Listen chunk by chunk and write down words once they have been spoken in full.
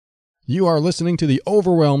You are listening to The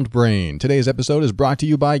Overwhelmed Brain. Today's episode is brought to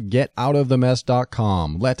you by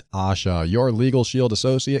GetOutOfTheMess.com. Let Asha, your Legal Shield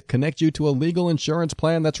associate, connect you to a legal insurance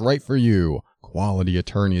plan that's right for you. Quality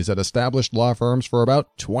attorneys at established law firms for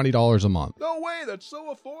about $20 a month. No way, that's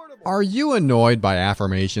so affordable. Are you annoyed by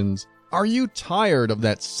affirmations? Are you tired of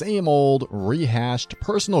that same old, rehashed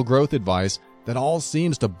personal growth advice that all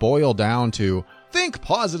seems to boil down to, think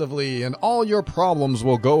positively and all your problems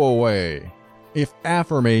will go away? If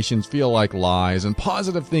affirmations feel like lies and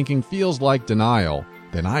positive thinking feels like denial,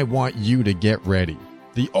 then I want you to get ready.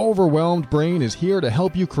 The Overwhelmed Brain is here to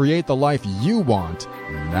help you create the life you want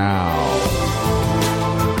now.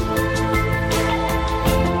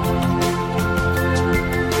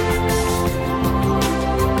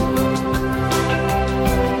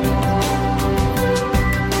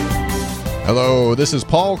 Hello, this is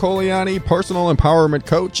Paul Coliani, personal empowerment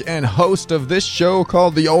coach and host of this show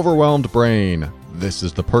called The Overwhelmed Brain. This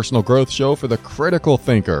is the personal growth show for the critical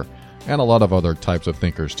thinker, and a lot of other types of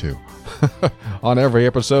thinkers too. On every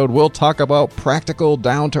episode, we'll talk about practical,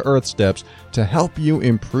 down-to-earth steps to help you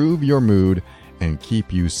improve your mood and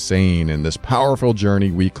keep you sane in this powerful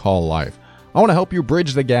journey we call life. I want to help you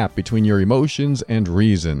bridge the gap between your emotions and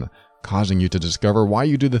reason, causing you to discover why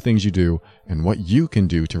you do the things you do and what you can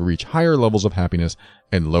do to reach higher levels of happiness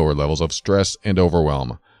and lower levels of stress and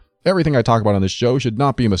overwhelm. Everything I talk about on this show should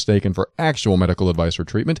not be mistaken for actual medical advice or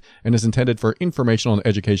treatment and is intended for informational and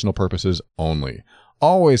educational purposes only.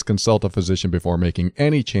 Always consult a physician before making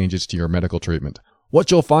any changes to your medical treatment. What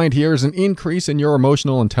you'll find here is an increase in your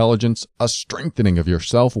emotional intelligence, a strengthening of your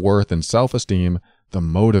self-worth and self-esteem, the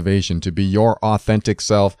motivation to be your authentic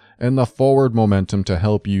self, and the forward momentum to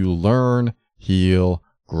help you learn, heal,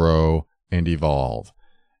 grow, and evolve.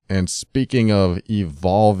 And speaking of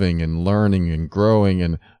evolving and learning and growing,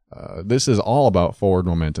 and this is all about forward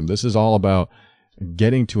momentum. This is all about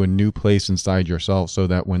getting to a new place inside yourself so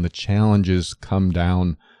that when the challenges come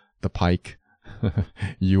down the pike,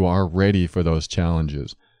 you are ready for those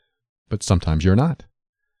challenges. But sometimes you're not.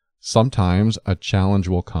 Sometimes a challenge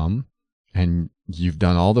will come and you've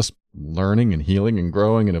done all this learning and healing and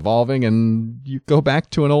growing and evolving, and you go back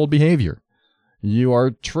to an old behavior. You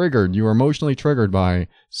are triggered. You are emotionally triggered by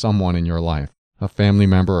someone in your life. A family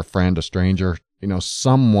member, a friend, a stranger.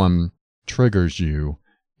 Someone triggers you,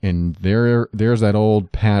 and there's that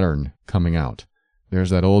old pattern coming out. There's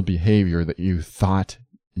that old behavior that you thought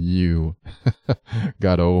you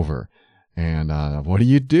got over. And what do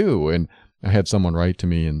you do? And I had someone write to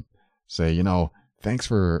me and say, thanks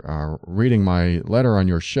for reading my letter on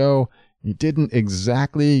your show. You didn't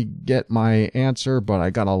exactly get my answer, but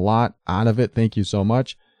I got a lot out of it. Thank you so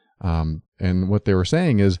much. And what they were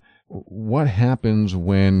saying is, what happens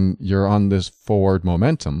when you're on this forward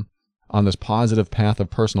momentum, on this positive path of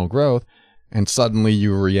personal growth, and suddenly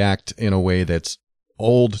you react in a way that's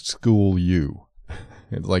old school you?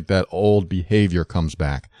 It's like that old behavior comes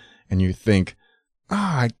back, and you think,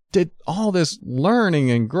 I did all this learning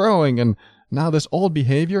and growing, and now this old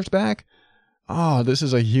behavior's back? This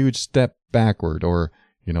is a huge step backward, or,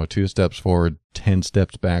 2 steps forward, 10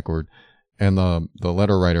 steps backward. And the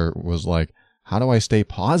letter writer was like, how do I stay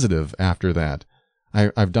positive after that?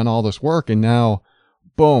 I've done all this work, and now,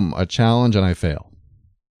 boom, a challenge, and I fail.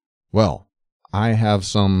 Well, I have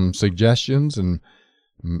some suggestions and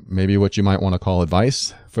maybe what you might want to call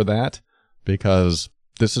advice for that, because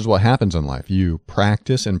this is what happens in life. You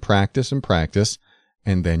practice and practice and practice,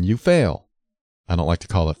 and then you fail. I don't like to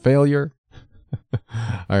call it failure.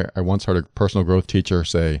 I once heard a personal growth teacher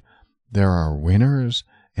say, there are winners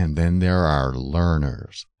and then there are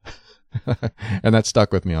learners. And that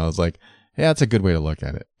stuck with me. I was like, yeah, that's a good way to look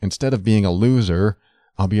at it. Instead of being a loser,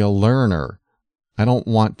 I'll be a learner. I don't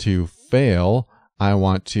want to fail. I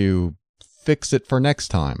want to fix it for next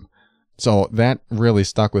time. So that really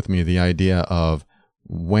stuck with me, the idea of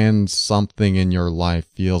when something in your life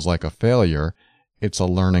feels like a failure, it's a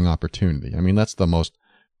learning opportunity. I mean, that's the most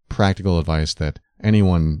practical advice that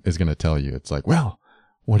anyone is going to tell you. It's like, well,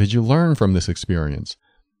 what did you learn from this experience?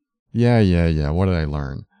 Yeah. What did I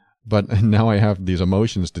learn? But now I have these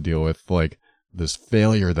emotions to deal with, like this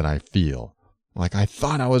failure that I feel. Like I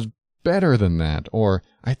thought I was better than that, or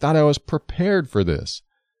I thought I was prepared for this.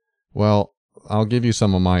 Well, I'll give you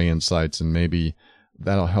some of my insights, and maybe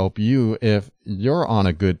that'll help you if you're on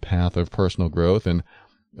a good path of personal growth and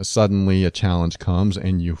suddenly a challenge comes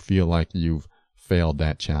and you feel like you've failed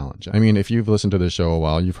that challenge. I mean, if you've listened to this show a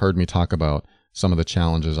while, you've heard me talk about some of the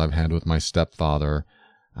challenges I've had with my stepfather,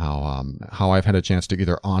 how I've had a chance to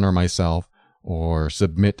either honor myself or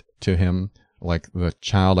submit to him like the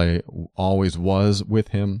child I always was with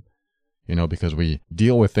him, because we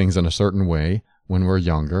deal with things in a certain way when we're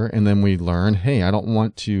younger, and then we learn, hey, I don't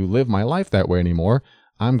want to live my life that way anymore.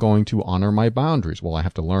 I'm going to honor my boundaries. Well, I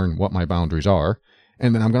have to learn what my boundaries are,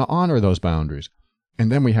 and then I'm going to honor those boundaries.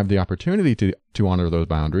 And then we have the opportunity to honor those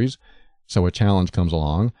boundaries. So a challenge comes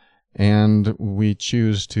along, and we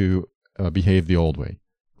choose to behave the old way,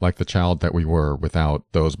 like the child that we were without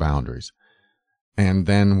those boundaries. And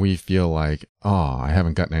then we feel like, oh, I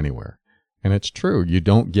haven't gotten anywhere. And it's true. You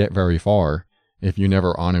don't get very far if you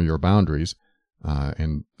never honor your boundaries.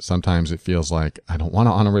 And sometimes it feels like I don't want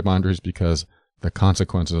to honor my boundaries because the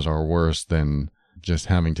consequences are worse than just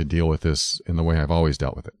having to deal with this in the way I've always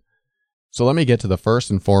dealt with it. So let me get to the first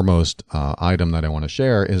and foremost item that I want to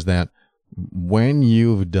share is that when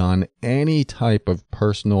you've done any type of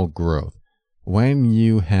personal growth, when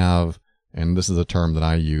you have, and this is a term that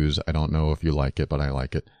I use, I don't know if you like it, but I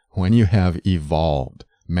like it, when you have evolved,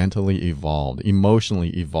 mentally evolved, emotionally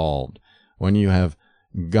evolved, when you have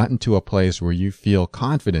gotten to a place where you feel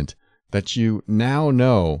confident that you now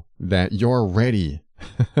know that you're ready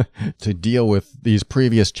to deal with these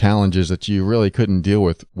previous challenges that you really couldn't deal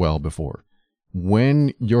with well before.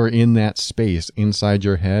 When you're in that space inside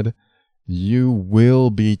your head, you will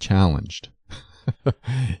be challenged.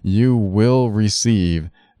 You will receive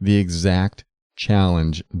the exact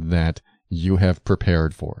challenge that you have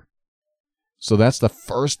prepared for. So that's the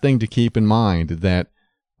first thing to keep in mind, that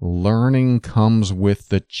learning comes with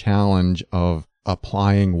the challenge of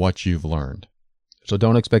applying what you've learned. So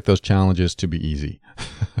don't expect those challenges to be easy.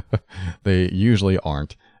 They usually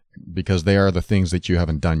aren't, because they are the things that you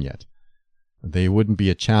haven't done yet. They wouldn't be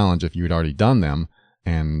a challenge if you had already done them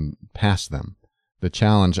and passed them. The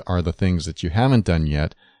challenge are the things that you haven't done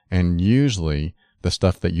yet, and usually the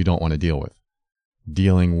stuff that you don't want to deal with.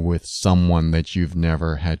 Dealing with someone that you've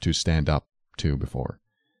never had to stand up to before.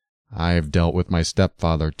 I've dealt with my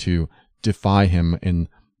stepfather to defy him in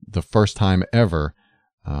the first time ever,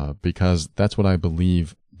 because that's what I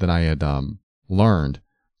believe that I had learned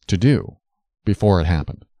to do before it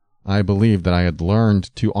happened. I believed that I had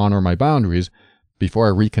learned to honor my boundaries before I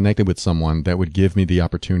reconnected with someone that would give me the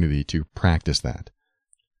opportunity to practice that.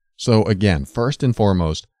 So again, first and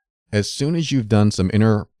foremost, as soon as you've done some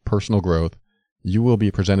inner personal growth, you will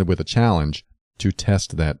be presented with a challenge to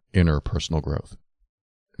test that inner personal growth.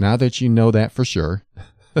 Now that you know that for sure,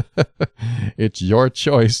 it's your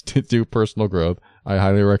choice to do personal growth. I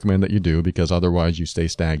highly recommend that you do, because otherwise you stay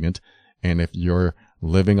stagnant. And if you're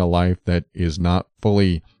living a life that is not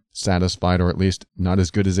fully satisfied, or at least not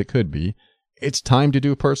as good as it could be, it's time to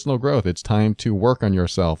do personal growth. It's time to work on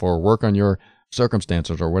yourself or work on your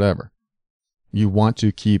circumstances or whatever. You want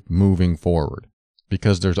to keep moving forward,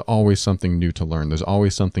 because there's always something new to learn. There's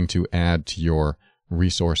always something to add to your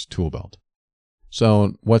resource tool belt.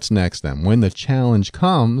 So what's next then? When the challenge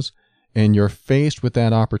comes and you're faced with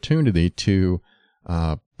that opportunity to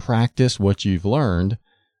practice what you've learned,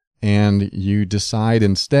 and you decide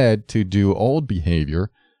instead to do old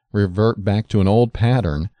behavior, revert back to an old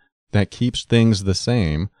pattern that keeps things the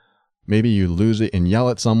same. Maybe you lose it and yell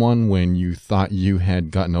at someone when you thought you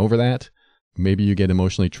had gotten over that. Maybe you get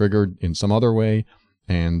emotionally triggered in some other way,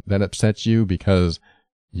 and that upsets you because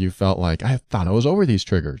you felt like, I thought I was over these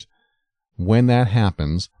triggers. When that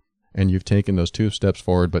happens, and you've taken those 2 steps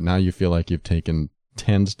forward, but now you feel like you've taken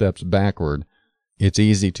 10 steps backward, it's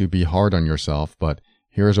easy to be hard on yourself, but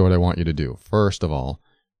here's what I want you to do. First of all,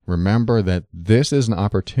 remember that this is an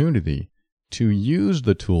opportunity to use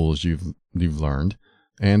the tools you've learned,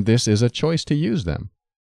 and this is a choice to use them.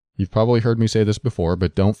 You've probably heard me say this before,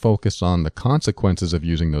 but don't focus on the consequences of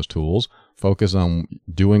using those tools. Focus on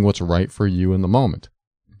doing what's right for you in the moment.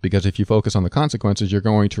 Because if you focus on the consequences, you're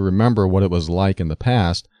going to remember what it was like in the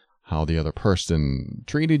past, how the other person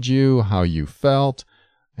treated you, how you felt,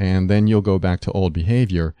 and then you'll go back to old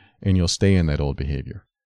behavior, and you'll stay in that old behavior.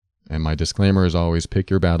 And my disclaimer is always, pick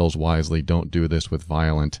your battles wisely. Don't do this with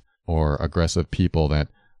violent or aggressive people that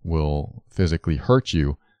will physically hurt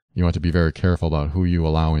you. You want to be very careful about who you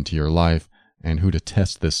allow into your life and who to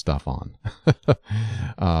test this stuff on.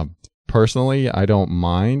 Personally, I don't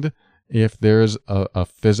mind if there's a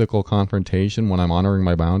physical confrontation when I'm honoring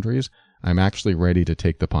my boundaries. I'm actually ready to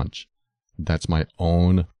take the punch. That's my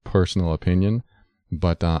own personal opinion.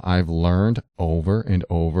 But I've learned over and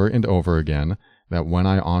over and over again that when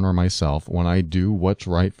I honor myself, when I do what's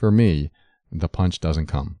right for me, the punch doesn't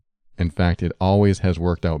come. In fact, it always has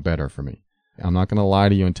worked out better for me. I'm not going to lie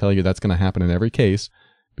to you and tell you that's going to happen in every case,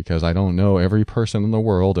 because I don't know every person in the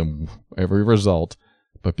world and every result.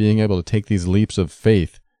 But being able to take these leaps of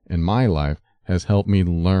faith in my life has helped me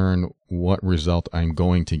learn what result I'm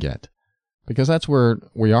going to get. Because that's where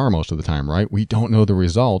we are most of the time, right? We don't know the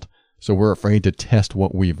result, so we're afraid to test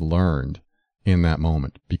what we've learned. in that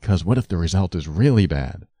moment, because what if the result is really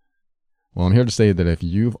bad? Well, I'm here to say that if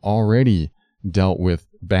you've already dealt with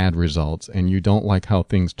bad results and you don't like how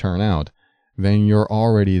things turn out, then you're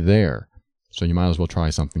already there. So you might as well try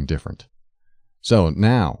something different. So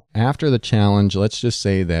now, after the challenge, let's just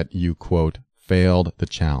say that you, quote, failed the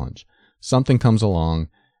challenge. Something comes along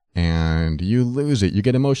and you lose it. You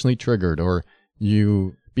get emotionally triggered, or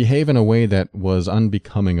you behave in a way that was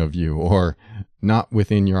unbecoming of you or not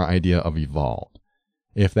within your idea of evolved.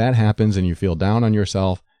 If that happens and you feel down on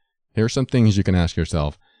yourself, here's some things you can ask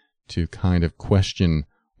yourself to kind of question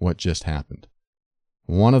what just happened.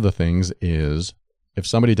 One of the things is, if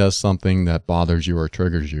somebody does something that bothers you or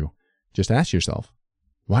triggers you, just ask yourself,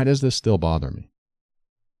 why does this still bother me?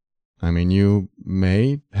 I mean, you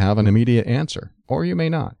may have an immediate answer, or you may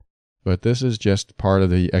not. But this is just part of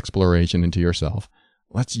the exploration into yourself.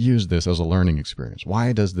 Let's use this as a learning experience.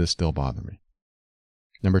 Why does this still bother me?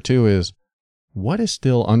 Number 2 is, what is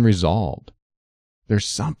still unresolved? There's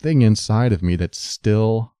something inside of me that's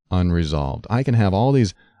still unresolved. I can have all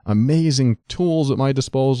these amazing tools at my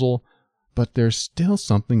disposal, but there's still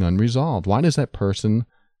something unresolved. Why does that person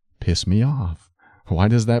piss me off? Why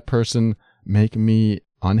does that person make me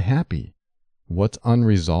unhappy? What's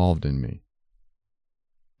unresolved in me?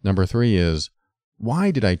 Number 3 is,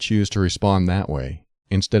 why did I choose to respond that way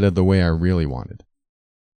instead of the way I really wanted?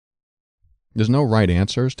 There's no right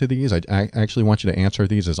answers to these. I actually want you to answer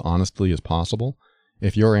these as honestly as possible.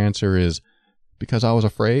 If your answer is, because I was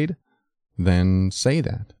afraid, then say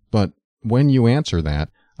that. But when you answer that,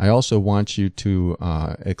 I also want you to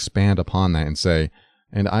expand upon that and say,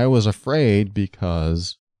 and I was afraid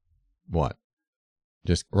because what?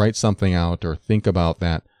 Just write something out or think about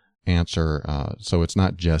that answer, so it's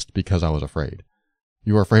not just because I was afraid.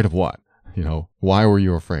 You were afraid of what? Why were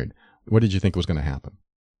you afraid? What did you think was going to happen?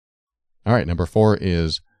 All right, number 4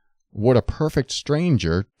 is, would a perfect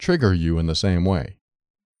stranger trigger you in the same way?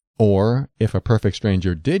 Or if a perfect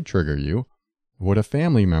stranger did trigger you, would a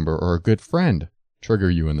family member or a good friend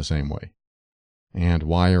trigger you in the same way? And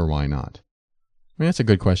why or why not? I mean, that's a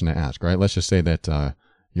good question to ask, right? Let's just say that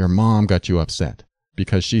your mom got you upset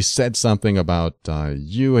because she said something about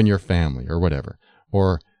you and your family or whatever.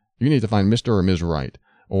 Or you need to find Mr. or Ms. Right.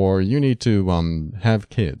 Or you need to have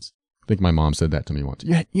kids. I think my mom said that to me once.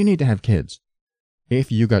 You need to have kids.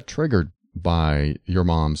 If you got triggered by your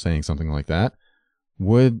mom saying something like that,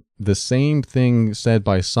 would the same thing said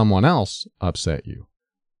by someone else upset you?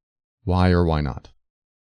 Why or why not?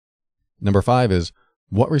 Number 5 is,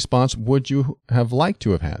 what response would you have liked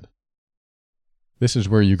to have had? This is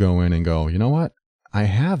where you go in and go, you know what? I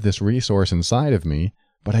have this resource inside of me,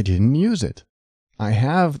 but I didn't use it. I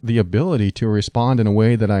have the ability to respond in a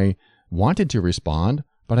way that I wanted to respond,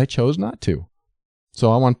 but I chose not to.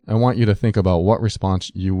 So I want you to think about what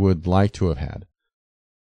response you would like to have had.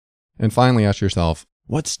 And finally, ask yourself,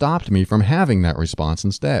 what stopped me from having that response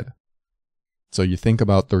instead? So you think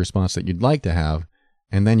about the response that you'd like to have,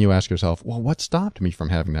 and then you ask yourself, well, what stopped me from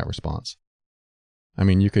having that response? I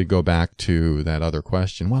mean, you could go back to that other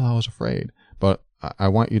question, well, I was afraid. But I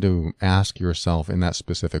want you to ask yourself in that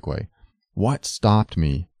specific way, what stopped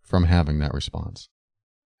me from having that response?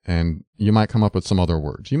 And you might come up with some other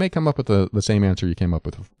words. You may come up with the same answer you came up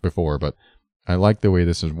with before, but I like the way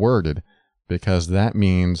this is worded because that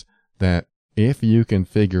means that if you can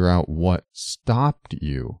figure out what stopped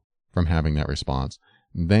you from having that response,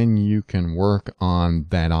 then you can work on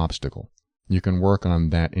that obstacle. You can work on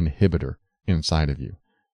that inhibitor inside of you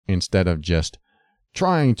instead of just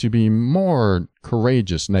trying to be more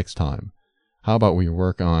courageous next time. How about we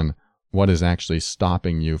work on what is actually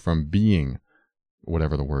stopping you from being,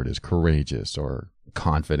 whatever the word is, courageous or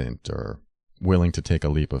confident or willing to take a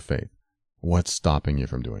leap of faith? What's stopping you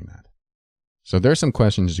from doing that? So there's some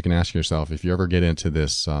questions you can ask yourself if you ever get into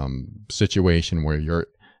this situation where you're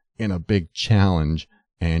in a big challenge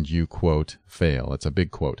and you, quote, fail. It's a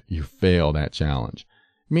big quote. You fail that challenge,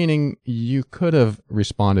 meaning you could have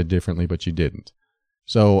responded differently, but you didn't.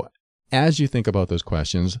 So as you think about those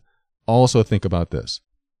questions, also think about this.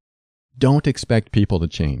 Don't expect people to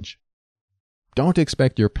change. Don't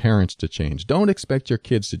expect your parents to change. Don't expect your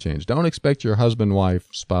kids to change. Don't expect your husband, wife,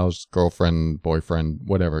 spouse, girlfriend, boyfriend,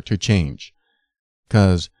 whatever, to change.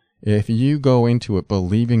 Because if you go into it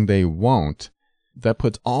believing they won't, that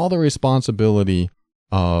puts all the responsibility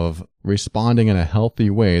of responding in a healthy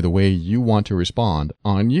way, the way you want to respond,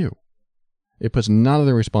 on you. It puts none of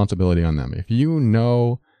the responsibility on them. If you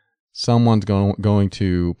know someone's going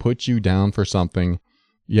to put you down for something,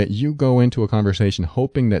 yet you go into a conversation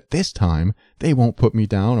hoping that this time they won't put me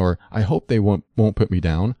down, or I hope they won't put me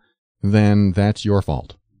down, then that's your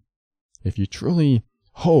fault. If you truly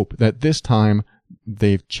hope that this time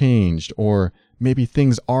they've changed, or maybe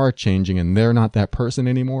things are changing and they're not that person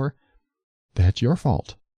anymore, that's your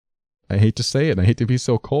fault. I hate to say it. I hate to be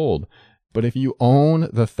so cold. But if you own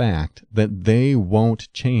the fact that they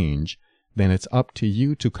won't change, then it's up to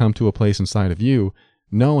you to come to a place inside of you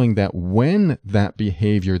knowing that when that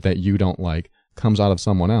behavior that you don't like comes out of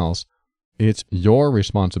someone else, it's your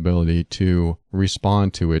responsibility to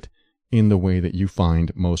respond to it in the way that you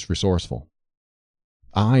find most resourceful.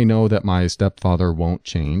 I know that my stepfather won't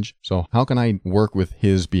change, so how can I work with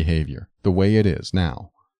his behavior the way it is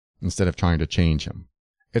now instead of trying to change him?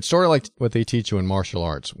 It's sort of like what they teach you in martial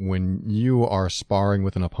arts. When you are sparring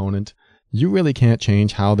with an opponent, you really can't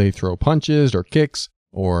change how they throw punches or kicks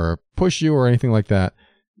or push you or anything like that.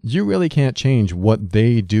 You really can't change what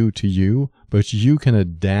they do to you, but you can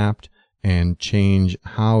adapt and change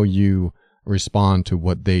how you respond to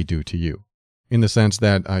what they do to you. In the sense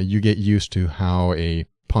that you get used to how a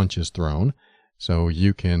punch is thrown, so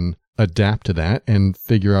you can adapt to that and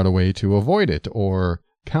figure out a way to avoid it or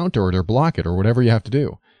counter it or block it or whatever you have to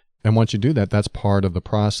do. And once you do that, that's part of the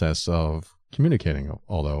process of communicating.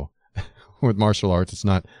 Although with martial arts, it's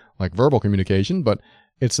not like verbal communication, but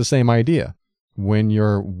it's the same idea. When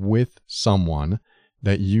you're with someone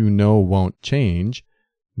that you know won't change,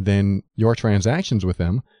 then your transactions with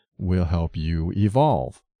them will help you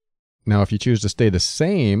evolve. Now, if you choose to stay the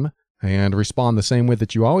same and respond the same way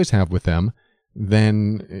that you always have with them,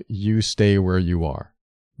 then you stay where you are.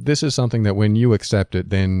 This is something that when you accept it,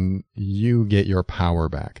 then you get your power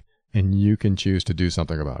back and you can choose to do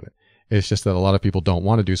something about it. It's just that a lot of people don't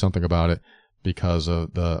want to do something about it because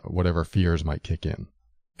of the whatever fears might kick in.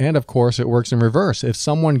 And of course, it works in reverse. If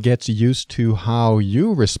someone gets used to how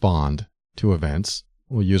you respond to events,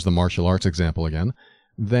 we'll use the martial arts example again,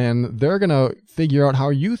 then they're going to figure out how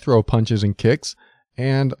you throw punches and kicks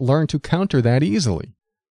and learn to counter that easily.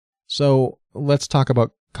 So let's talk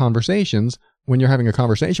about conversations. When you're having a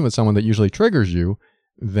conversation with someone that usually triggers you,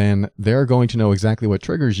 then they're going to know exactly what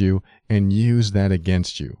triggers you and use that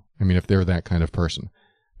against you. I mean, if they're that kind of person.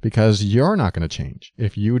 Because you're not going to change.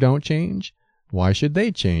 If you don't change, why should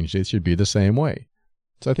they change? It should be the same way.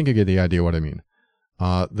 So I think you get the idea what I mean.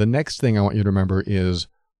 The next thing I want you to remember is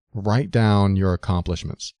write down your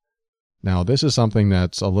accomplishments. Now, this is something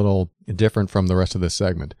that's a little different from the rest of this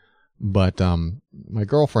segment, but my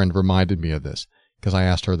girlfriend reminded me of this because I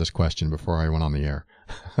asked her this question before I went on the air.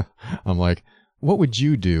 I'm like, what would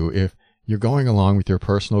you do if you're going along with your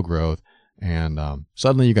personal growth and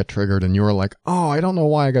suddenly you got triggered and you were like, oh, I don't know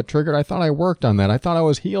why I got triggered. I thought I worked on that. I thought I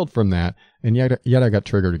was healed from that. And yet I got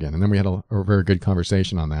triggered again. And then we had a very good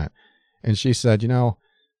conversation on that. And she said,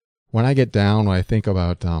 when I get down, when I think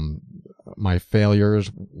about my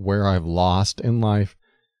failures, where I've lost in life,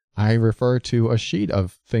 I refer to a sheet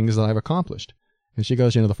of things that I've accomplished. And she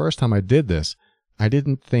goes, the first time I did this, I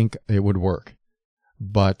didn't think it would work.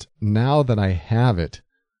 But now that I have it,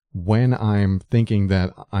 when I'm thinking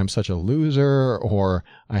that I'm such a loser or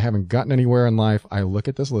I haven't gotten anywhere in life, I look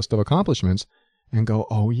at this list of accomplishments and go,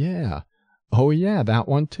 oh yeah, that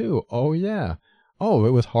one too. Oh yeah. Oh,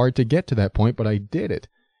 it was hard to get to that point, but I did it.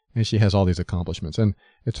 And she has all these accomplishments. And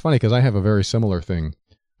it's funny because I have a very similar thing.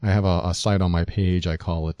 I have a site on my page. I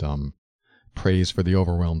call it Praise for the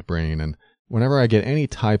Overwhelmed Brain. And whenever I get any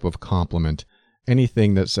type of compliment,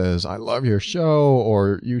 anything that says, I love your show,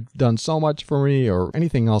 or you've done so much for me, or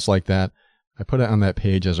anything else like that, I put it on that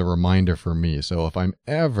page as a reminder for me. So if I'm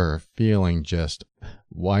ever feeling just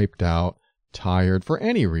wiped out, tired for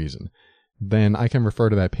any reason, then I can refer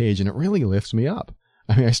to that page and it really lifts me up.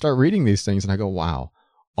 I mean, I start reading these things and I go, wow,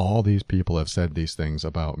 all these people have said these things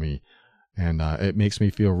about me. And it makes me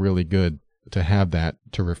feel really good to have that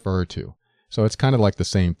to refer to. So it's kind of like the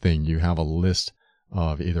same thing. You have a list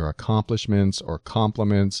of either accomplishments or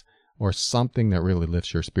compliments or something that really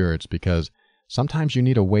lifts your spirits, because sometimes you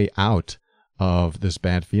need a way out of this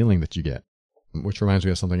bad feeling that you get. Which reminds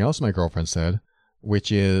me of something else my girlfriend said, which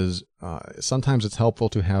is sometimes it's helpful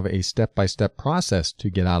to have a step-by-step process to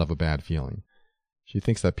get out of a bad feeling. She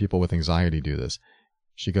thinks that people with anxiety do this.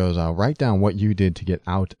 She goes, write down what you did to get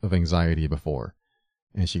out of anxiety before.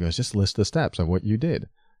 And she goes, just list the steps of what you did.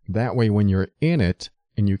 That way, when you're in it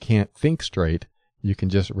and you can't think straight, you can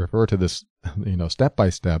just refer to this, step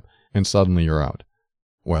by step, and suddenly you're out.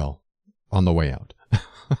 Well, on the way out.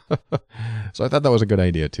 So I thought that was a good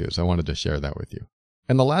idea too. So I wanted to share that with you.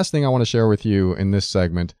 And the last thing I want to share with you in this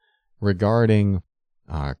segment regarding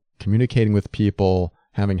communicating with people,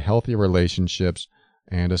 having healthy relationships,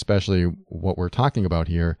 and especially what we're talking about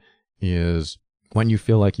here is when you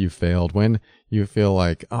feel like you failed, when you feel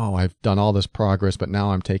like, oh, I've done all this progress, but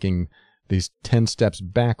now I'm taking these 10 steps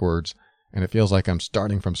backwards. and it feels like I'm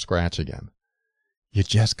starting from scratch again. You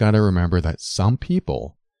just got to remember that some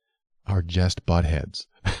people are just butt heads.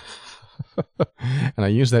 And I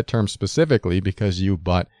use that term specifically because you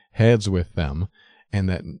butt heads with them, and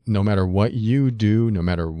that no matter what you do, no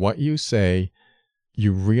matter what you say,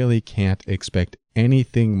 you really can't expect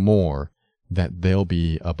anything more that they'll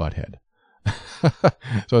be a butthead.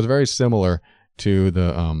 So it's very similar to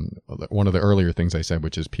the one of the earlier things I said,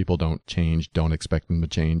 which is people don't change, don't expect them to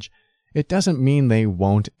change. It doesn't mean they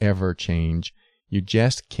won't ever change. You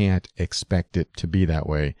just can't expect it to be that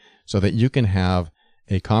way, so that you can have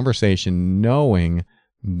a conversation knowing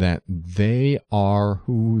that they are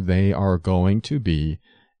who they are going to be,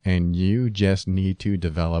 and you just need to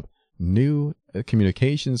develop new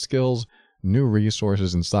communication skills, new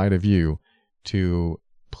resources inside of you to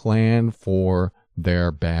plan for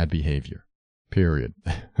their bad behavior. Period.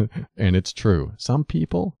 And it's true. Some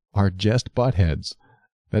people are just buttheads.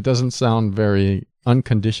 That doesn't sound very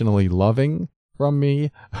unconditionally loving from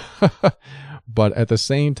me, but at the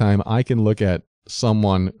same time, I can look at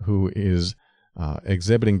someone who is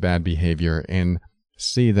exhibiting bad behavior and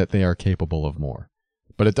see that they are capable of more.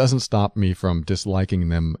 But it doesn't stop me from disliking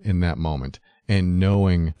them in that moment and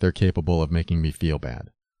knowing they're capable of making me feel bad.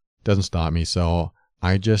 It doesn't stop me, so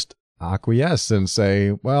I just acquiesce and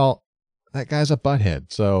say, well, that guy's a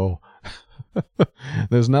butthead, so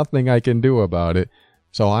there's nothing I can do about it.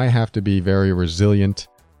 So I have to be very resilient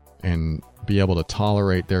and be able to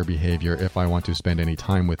tolerate their behavior if I want to spend any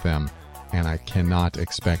time with them, and I cannot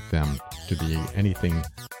expect them to be anything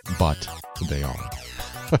but they are.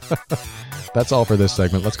 That's all for this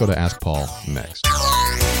segment. Let's go to Ask Paul next.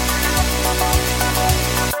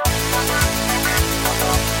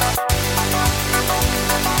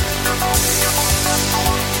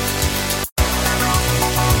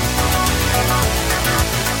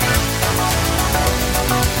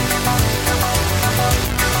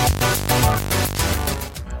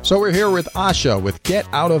 So we're here with Asha with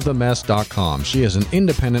GetOutOfTheMess.com. She is an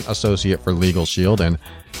independent associate for Legal Shield, and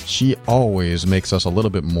she always makes us a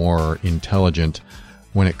little bit more intelligent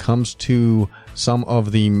when it comes to some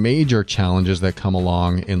of the major challenges that come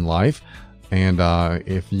along in life. And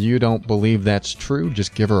if you don't believe that's true,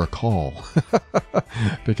 just give her a call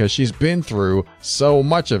because she's been through so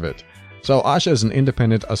much of it. So Asha is an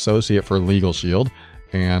independent associate for Legal Shield,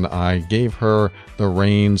 and I gave her the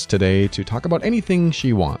reins today to talk about anything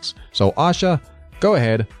she wants. So Asha, go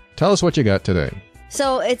ahead, tell us what you got today.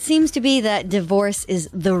 So it seems to be that divorce is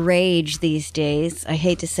the rage these days. I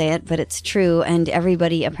hate to say it, but it's true, and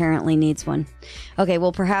everybody apparently needs one. Okay,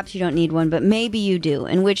 well, perhaps you don't need one, but maybe you do,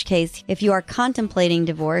 in which case, if you are contemplating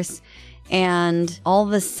divorce and all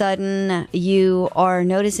of a sudden you are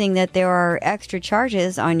noticing that there are extra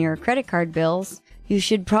charges on your credit card bills, you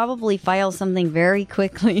should probably file something very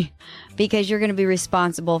quickly because you're going to be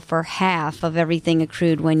responsible for half of everything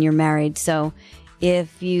accrued when you're married. So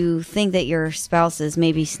if you think that your spouse is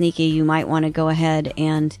maybe sneaky, you might want to go ahead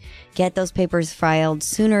and get those papers filed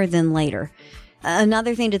sooner than later.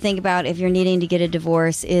 Another thing to think about if you're needing to get a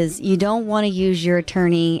divorce is you don't want to use your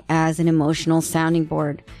attorney as an emotional sounding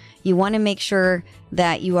board. You want to make sure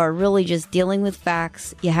that you are really just dealing with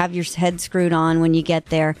facts. You have your head screwed on when you get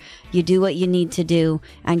there. You do what you need to do,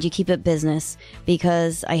 and you keep it business.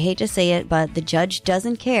 Because I hate to say it, but the judge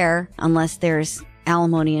doesn't care unless there's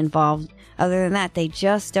alimony involved. Other than that, they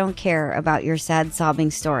just don't care about your sad,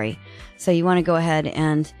 sobbing story. So you want to go ahead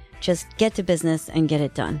and just get to business and get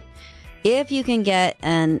it done. If you can get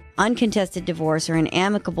an uncontested divorce or an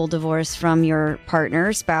amicable divorce from your partner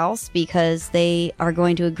or spouse because they are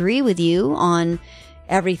going to agree with you on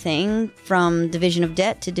everything from division of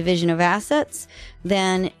debt to division of assets,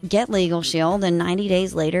 then get Legal Shield, and 90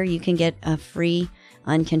 days later you can get a free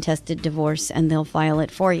uncontested divorce and they'll file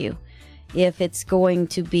it for you. If it's going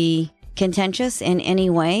to be contentious in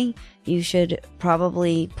any way, you should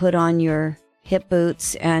probably put on your hip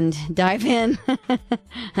boots and dive in.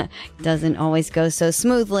 Doesn't always go so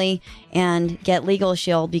smoothly. And get Legal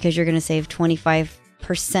Shield because you're going to save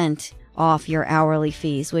 25% off your hourly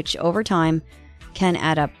fees, which over time can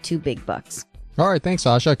add up to big bucks. All right, thanks,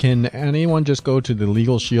 Asha. Can anyone just go to the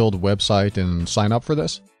Legal Shield website and sign up for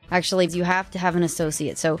this? Actually, you have to have an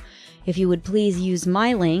associate. So if you would please use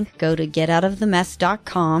my link, go to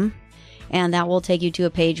getoutofthemess.com, and that will take you to a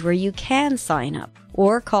page where you can sign up.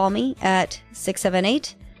 Or call me at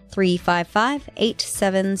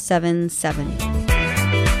 678-355-8777.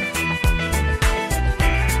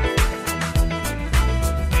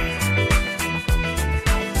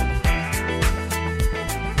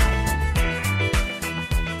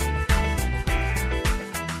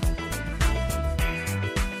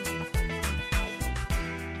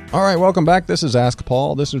 All right, welcome back. This is Ask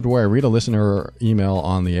Paul. This is where I read a listener email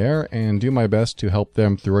on the air and do my best to help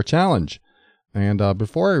them through a challenge. And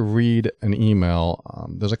before I read an email,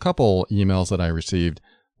 there's a couple emails that I received.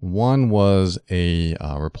 One was a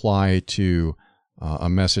reply to a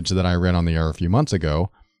message that I read on the air a few months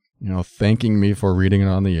ago, thanking me for reading it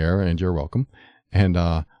on the air, and you're welcome. And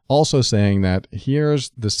also saying that here's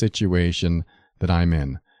the situation that I'm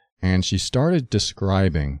in. And she started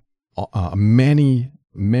describing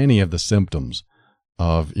many of the symptoms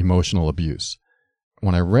of emotional abuse.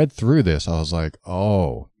 When I read through this, I was like,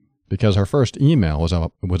 oh, because her first email was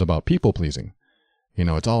about people pleasing.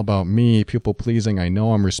 It's all about me, people pleasing. I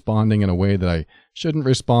know I'm responding in a way that I shouldn't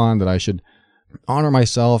respond, that I should honor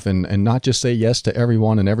myself and not just say yes to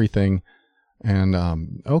everyone and everything. And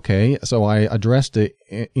okay, so I addressed it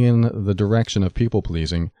in the direction of people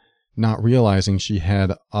pleasing, not realizing she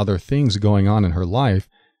had other things going on in her life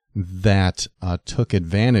that took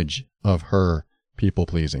advantage of her people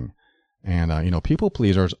pleasing. And, people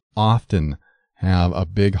pleasers often have a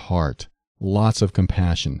big heart, lots of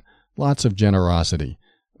compassion, lots of generosity,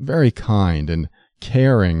 very kind and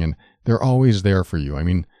caring, and they're always there for you. I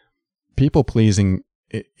mean, people pleasing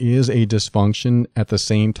is a dysfunction. At the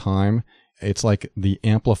same time, it's like the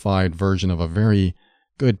amplified version of a very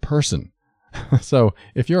good person. So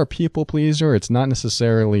if you're a people pleaser, it's not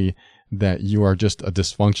necessarily that you are just a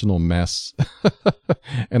dysfunctional mess.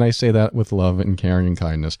 And I say that with love and caring and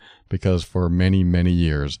kindness, because for many, many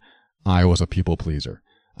years, I was a people pleaser.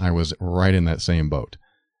 I was right in that same boat.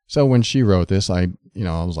 So when she wrote this, I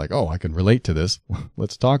was like, oh, I can relate to this.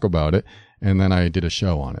 Let's talk about it. And then I did a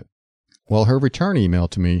show on it. Well, her return email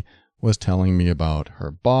to me was telling me about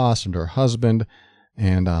her boss and her husband,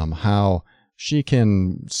 and how she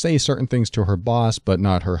can say certain things to her boss, but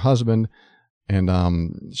not her husband.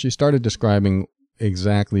 And she started describing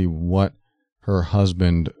exactly what her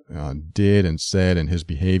husband did and said and his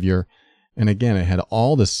behavior. And again, it had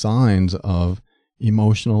all the signs of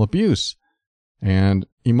emotional abuse. And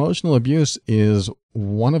emotional abuse is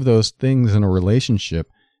one of those things in a relationship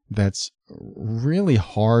that's really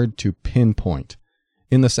hard to pinpoint,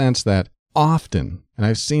 in the sense that often, and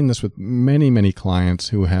I've seen this with many, many clients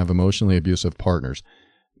who have emotionally abusive partners,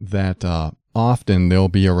 that often there'll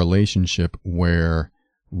be a relationship where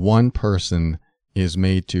one person is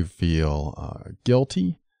made to feel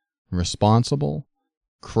guilty, responsible,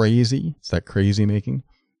 crazy. It's that crazy making.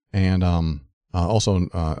 And also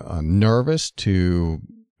nervous to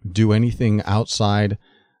do anything outside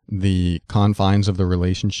the confines of the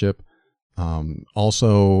relationship.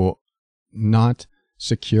 Also not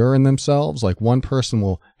secure in themselves. Like one person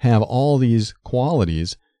will have all these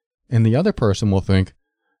qualities and the other person will think,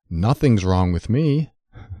 nothing's wrong with me.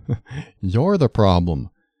 You're the problem.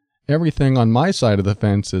 Everything on my side of the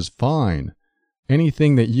fence is fine.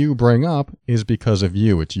 Anything that you bring up is because of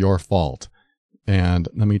you. It's your fault. And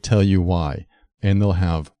let me tell you why. And they'll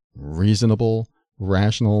have reasonable,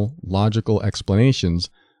 rational, logical explanations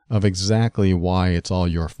of exactly why it's all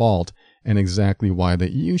your fault and exactly why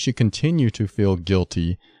that you should continue to feel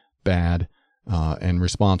guilty, bad, and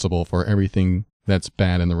responsible for everything that's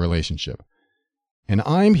bad in the relationship. And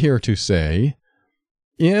I'm here to say,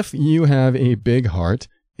 if you have a big heart,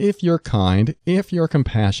 if you're kind, if you're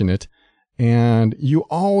compassionate, and you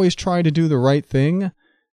always try to do the right thing,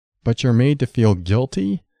 but you're made to feel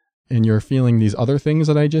guilty, and you're feeling these other things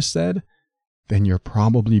that I just said, then you're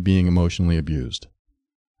probably being emotionally abused.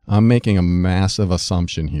 I'm making a massive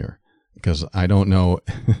assumption here, because I don't know,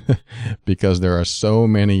 because there are so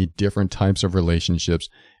many different types of relationships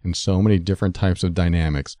and so many different types of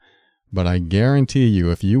dynamics. But I guarantee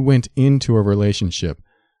you, if you went into a relationship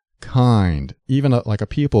kind, even like a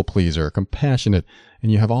people pleaser, compassionate,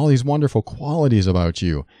 and you have all these wonderful qualities about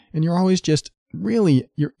you, and you're always just really,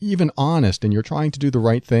 you're even honest and you're trying to do the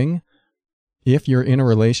right thing, if you're in a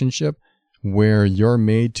relationship where you're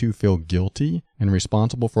made to feel guilty and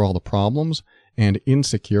responsible for all the problems and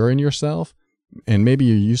insecure in yourself, and maybe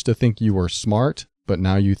you used to think you were smart, but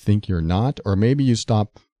now you think you're not, or maybe you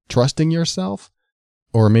stop trusting yourself,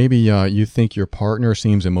 or maybe you think your partner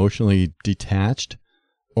seems emotionally detached,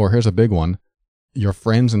 or here's a big one, your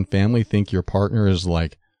friends and family think your partner is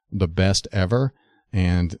like the best ever,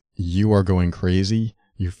 and you are going crazy.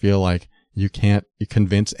 You feel like you can't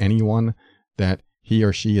convince anyone that he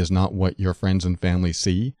or she is not what your friends and family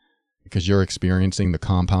see, because you're experiencing the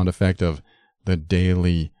compound effect of the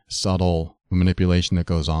daily subtle manipulation that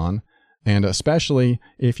goes on. And especially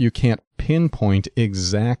if you can't pinpoint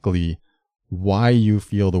exactly why you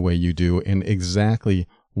feel the way you do and exactly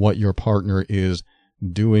what your partner is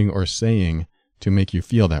doing or saying to make you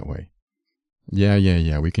feel that way.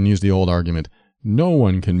 Yeah. We can use the old argument. No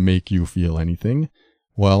one can make you feel anything.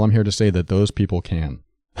 Well, I'm here to say that those people can.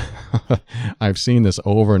 I've seen this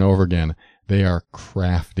over and over again. They are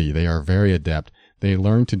crafty. They are very adept. They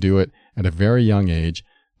learn to do it at a very young age,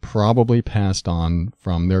 probably passed on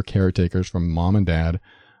from their caretakers, from mom and dad,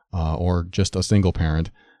 or just a single parent,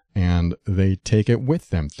 and they take it with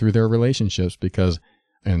them through their relationships because,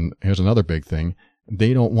 and here's another big thing,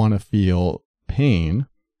 they don't want to feel pain.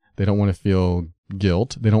 They don't want to feel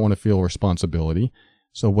guilt. They don't want to feel responsibility.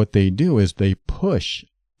 So what they do is they push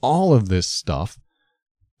all of this stuff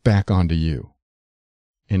back onto you.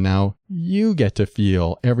 And now you get to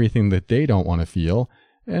feel everything that they don't want to feel,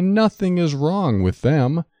 and nothing is wrong with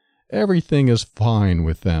them. Everything is fine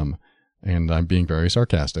with them. And I'm being very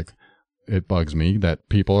sarcastic. It bugs me that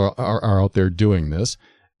people are out there doing this.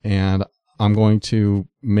 And I'm going to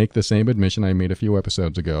make the same admission I made a few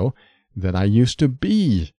episodes ago, that I used to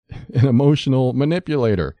be an emotional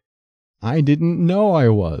manipulator. I didn't know I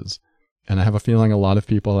was. And I have a feeling a lot of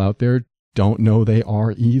people out there don't know they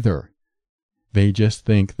are either. They just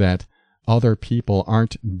think that other people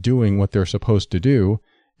aren't doing what they're supposed to do,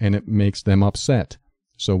 and it makes them upset.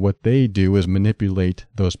 So what they do is manipulate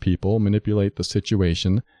those people, manipulate the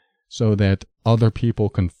situation, so that other people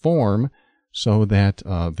conform, so that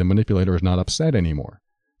the manipulator is not upset anymore.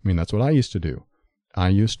 I mean, that's what I used to do. I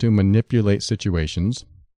used to manipulate situations.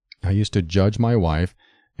 I used to judge my wife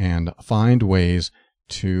and find ways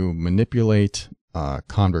to manipulate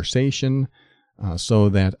conversation so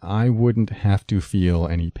that I wouldn't have to feel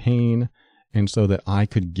any pain and so that I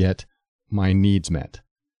could get my needs met.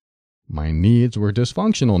 My needs were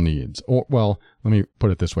dysfunctional needs. Or, well, let me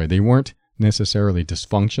put it this way. They weren't necessarily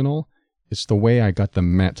dysfunctional. It's the way I got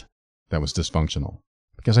them met that was dysfunctional.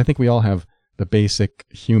 Because I think we all have the basic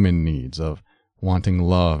human needs of wanting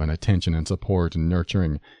love and attention and support and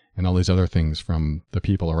nurturing and all these other things from the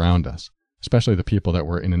people around us, especially the people that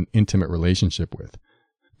we're in an intimate relationship with.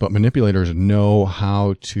 But manipulators know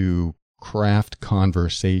how to craft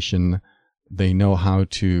conversation. They know how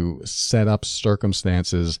to set up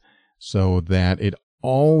circumstances so that it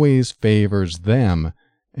always favors them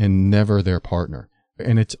and never their partner.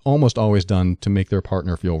 And it's almost always done to make their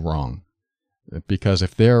partner feel wrong. Because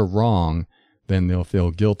if they're wrong, then they'll feel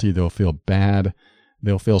guilty, they'll feel bad,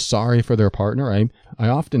 they'll feel sorry for their partner. I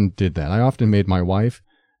often did that. I often made my wife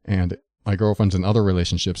and my girlfriends in other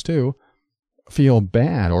relationships too feel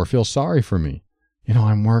bad or feel sorry for me. You know,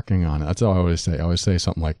 I'm working on it. That's all I always say. I always say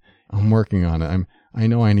something like, I'm working on it. I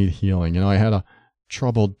know I need healing. You know, I had a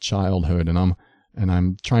troubled childhood and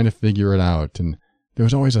I'm trying to figure it out. And there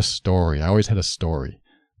was always a story. I always had a story.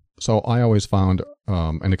 So I always found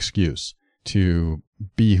an excuse to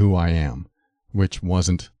be who I am, which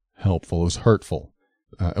wasn't helpful. It was hurtful.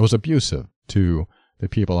 It was abusive to the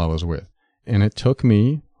people I was with. And it took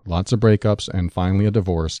me lots of breakups and finally a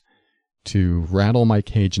divorce to rattle my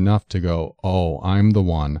cage enough to go, oh, I'm the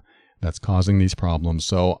one that's causing these problems,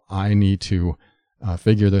 so I need to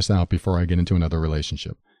figure this out before I get into another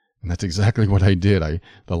relationship. And that's exactly what I did.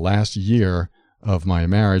 The last year of my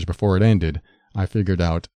marriage before it ended, I figured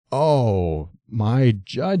out, oh, my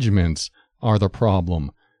judgments are the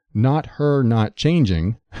problem, not her not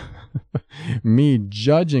changing. Me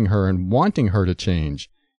judging her and wanting her to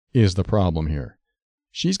change is the problem here.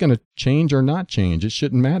 She's going to change or not change. It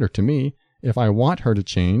shouldn't matter to me. If I want her to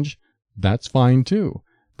change, that's fine too.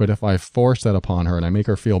 But if I force that upon her and I make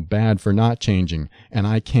her feel bad for not changing and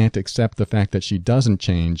I can't accept the fact that she doesn't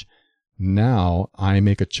change, now I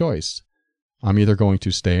make a choice. I'm either going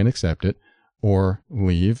to stay and accept it or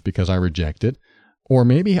leave because I reject it, or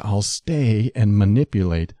maybe I'll stay and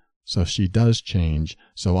manipulate so she does change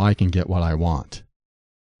so I can get what I want.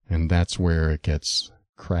 And that's where it gets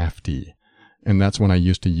crafty. And that's when I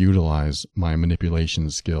used to utilize my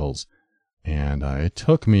manipulation skills. And it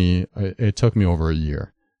took me over a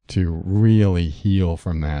year to really heal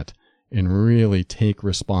from that and really take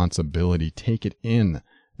responsibility, take it in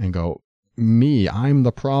and go, me, I'm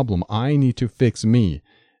the problem. I need to fix me.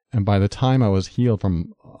 And by the time I was healed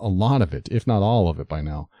from a lot of it, if not all of it by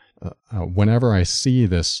now, whenever I see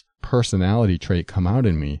this personality trait come out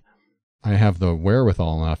in me, I have the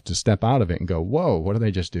wherewithal enough to step out of it and go, whoa, what did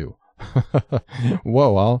I just do?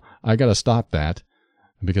 Whoa, I got to stop that,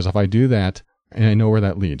 because if I do that, and I know where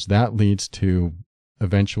that leads to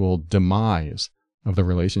eventual demise of the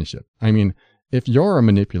relationship. I mean, if you're a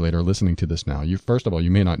manipulator listening to this now, first of all, you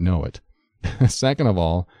may not know it. Second of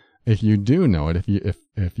all, if you do know it,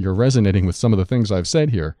 if you're resonating with some of the things I've said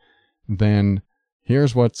here, then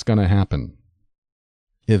here's what's going to happen.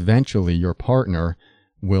 Eventually, your partner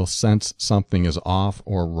will sense something is off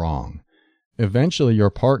or wrong. Eventually,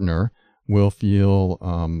 your partner will feel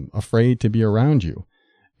afraid to be around you.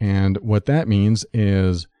 And what that means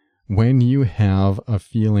is when you have a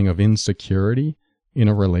feeling of insecurity in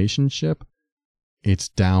a relationship, it's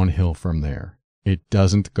downhill from there. It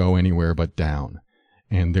doesn't go anywhere but down.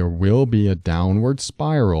 And there will be a downward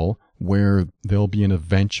spiral where there'll be an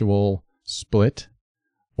eventual split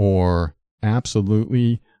or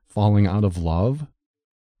absolutely falling out of love.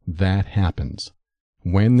 That happens.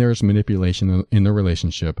 When there's manipulation in the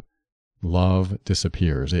relationship, love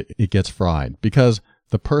disappears. It gets fried because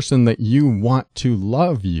the person that you want to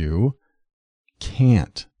love you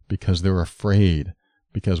can't, because they're afraid.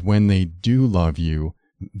 Because when they do love you,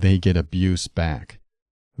 they get abuse back.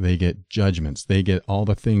 They get judgments. They get all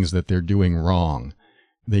the things that they're doing wrong.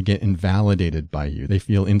 They get invalidated by you. They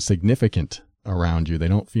feel insignificant around you. They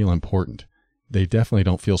don't feel important. They definitely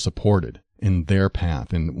don't feel supported in their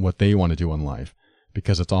path and what they want to do in life,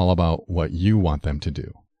 because it's all about what you want them to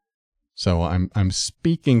do. So I'm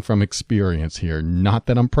speaking from experience here, not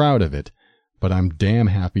that I'm proud of it, but I'm damn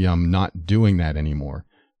happy I'm not doing that anymore,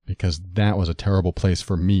 because that was a terrible place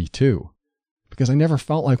for me too, because I never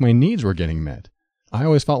felt like my needs were getting met. I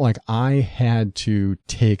always felt like I had to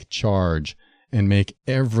take charge and make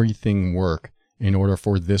everything work in order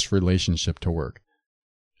for this relationship to work.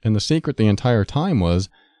 And the secret the entire time was,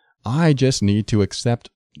 I just need to accept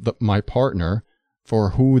my partner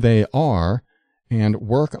for who they are and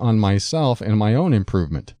work on myself and my own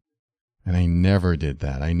improvement. And I never did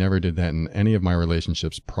that. I never did that in any of my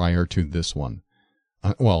relationships prior to this one.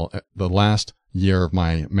 The last year of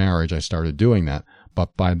my marriage, I started doing that.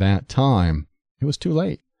 But by that time, it was too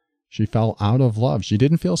late. She fell out of love. She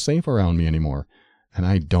didn't feel safe around me anymore. And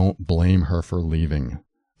I don't blame her for leaving.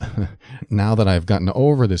 Now that I've gotten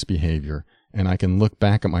over this behavior and I can look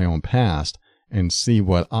back at my own past and see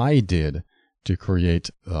what I did to create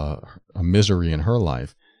a misery in her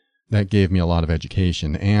life, that gave me a lot of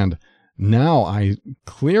education. And now I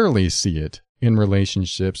clearly see it in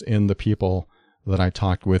relationships, in the people that I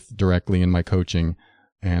talked with directly in my coaching.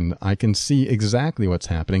 And I can see exactly what's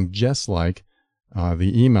happening, just like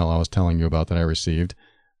the email I was telling you about that I received,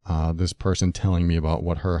 this person telling me about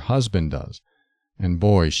what her husband does. And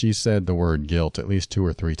boy, she said the word guilt at least 2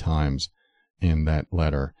 or 3 times in that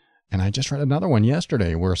letter. And I just read another one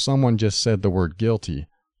yesterday where someone just said the word guilty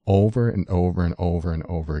over and over and over and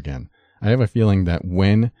over again. I have a feeling that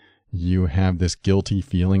when you have this guilty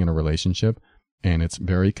feeling in a relationship and it's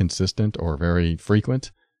very consistent or very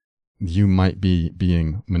frequent, you might be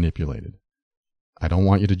being manipulated. I don't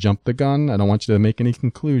want you to jump the gun. I don't want you to make any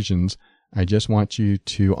conclusions. I just want you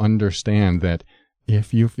to understand that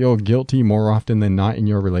if you feel guilty more often than not in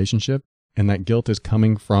your relationship, and that guilt is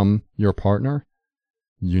coming from your partner,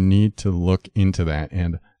 you need to look into that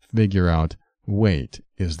and figure out, wait,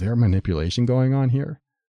 is there manipulation going on here?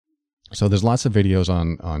 So there's lots of videos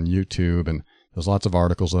on YouTube, and there's lots of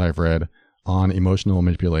articles that I've read on emotional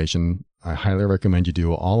manipulation. I highly recommend you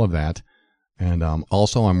do all of that. And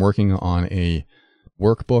also I'm working on a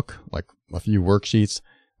workbook, like a few worksheets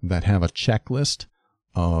that have a checklist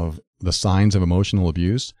of the signs of emotional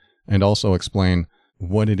abuse, and also explain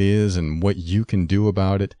what it is and what you can do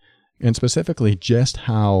about it, and specifically just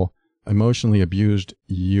how emotionally abused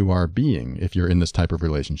you are being if you're in this type of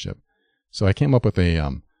relationship. So I came up with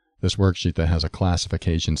this worksheet that has a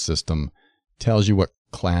classification system, tells you what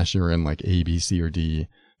class you're in, like A, B, C, or D,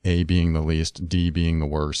 A being the least, D being the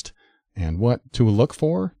worst, and what to look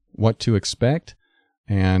for, what to expect,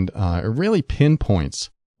 and it really pinpoints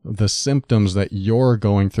the symptoms that you're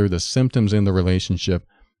going through, the symptoms in the relationship,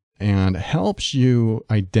 and helps you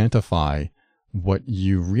identify what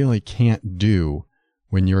you really can't do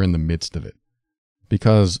when you're in the midst of it.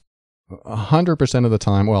 Because 100% of the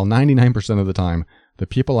time, 99% of the time, the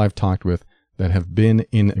people I've talked with that have been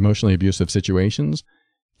in emotionally abusive situations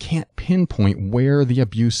can't pinpoint where the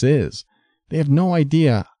abuse is. They have no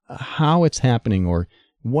idea how it's happening or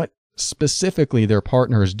what specifically their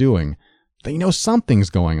partner is doing. They know something's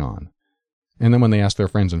going on. And then when they ask their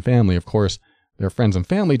friends and family, of course, their friends and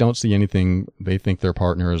family don't see anything. They think their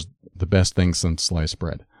partner is the best thing since sliced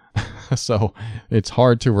bread. So it's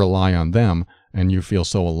hard to rely on them, and you feel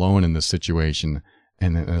so alone in this situation,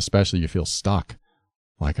 and especially you feel stuck,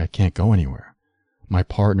 like I can't go anywhere. My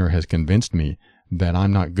partner has convinced me that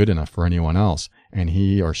I'm not good enough for anyone else, and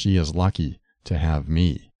he or she is lucky to have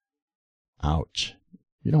me. Ouch.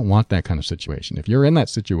 You don't want that kind of situation. If you're in that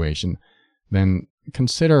situation, then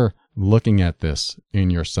consider looking at this in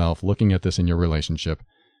yourself, looking at this in your relationship.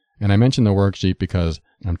 And I mentioned the worksheet because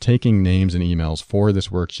I'm taking names and emails for this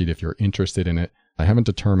worksheet if you're interested in it. I haven't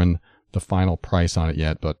determined the final price on it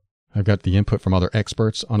yet, but I've got the input from other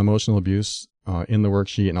experts on emotional abuse in the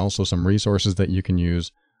worksheet, and also some resources that you can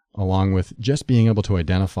use, along with just being able to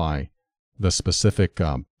identify the specific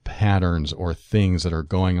patterns or things that are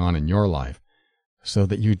going on in your life so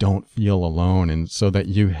that you don't feel alone, and so that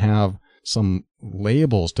you have some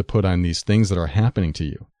labels to put on these things that are happening to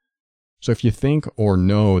you. So if you think or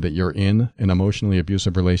know that you're in an emotionally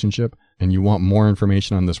abusive relationship and you want more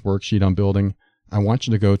information on this worksheet I'm building, I want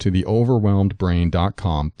you to go to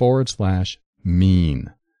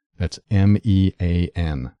theoverwhelmedbrain.com/mean. That's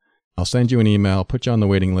MEAN. I'll send you an email, put you on the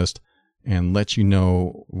waiting list, and let you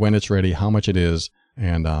know when it's ready, how much it is,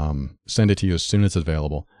 and send it to you as soon as it's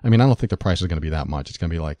available. I mean, I don't think the price is going to be that much. It's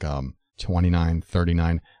going to be like $29,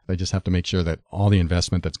 $39. They just have to make sure that all the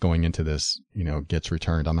investment that's going into this, gets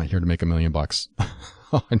returned. I'm not here to make $1 million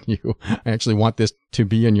on you. I actually want this to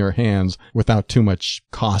be in your hands without too much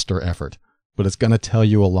cost or effort. But it's going to tell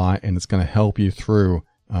you a lot, and it's going to help you through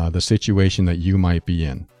the situation that you might be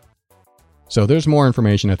in. So there's more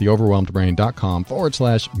information at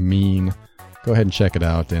theoverwhelmedbrain.com/mean. Go ahead and check it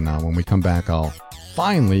out. And when we come back, I'll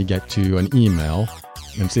finally get to an email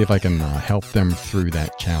and see if I can help them through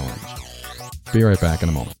that challenge. Be right back in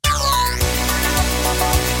a moment.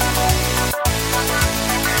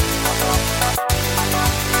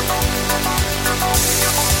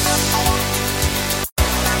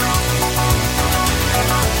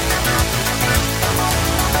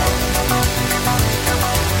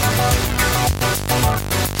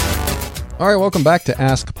 All right, welcome back to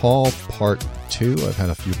Ask Paul Part 2. I've had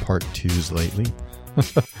a few Part 2s lately.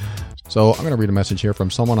 So I'm going to read a message here from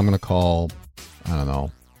someone I'm going to call, I don't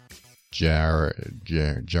know,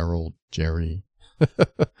 Gerald, Jerry.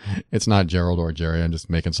 It's not Gerald or Jerry. I'm just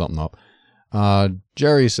making something up.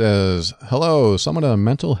 Jerry says, hello, someone at a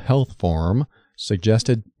mental health forum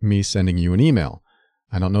suggested me sending you an email.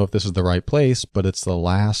 I don't know if this is the right place, but it's the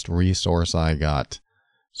last resource I got.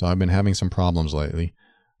 So I've been having some problems lately.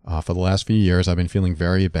 For the last few years, I've been feeling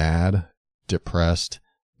very bad, depressed,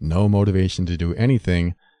 no motivation to do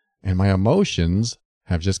anything, and my emotions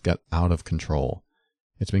have just got out of control.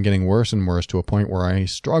 It's been getting worse and worse to a point where I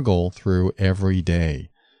struggle through every day.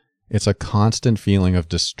 It's a constant feeling of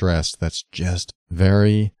distress that's just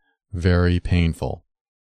very, very painful.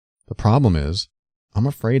 The problem is, I'm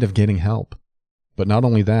afraid of getting help. But not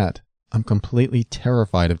only that, I'm completely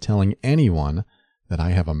terrified of telling anyone that I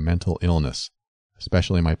have a mental illness,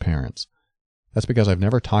 especially my parents. That's because I've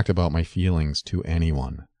never talked about my feelings to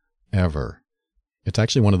anyone, ever. It's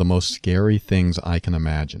actually one of the most scary things I can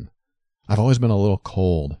imagine. I've always been a little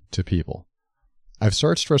cold to people. I've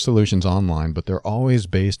searched for solutions online, but they're always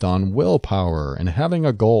based on willpower and having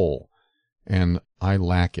a goal, and I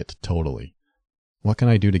lack it totally. What can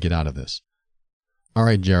I do to get out of this? All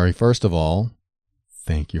right, Jerry, first of all,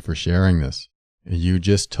 thank you for sharing this. You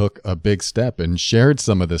just took a big step and shared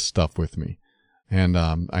some of this stuff with me. And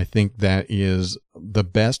I think that is the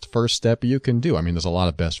best first step you can do. I mean, there's a lot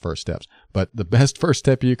of best first steps, but the best first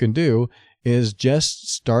step you can do is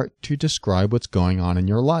just start to describe what's going on in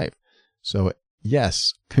your life. So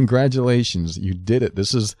yes, congratulations, you did it.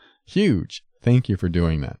 This is huge. Thank you for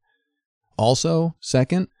doing that. Also,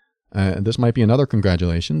 second, this might be another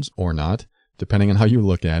congratulations or not, depending on how you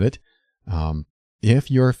look at it.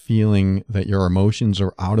 If you're feeling that your emotions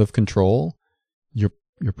are out of control, you're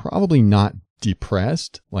probably not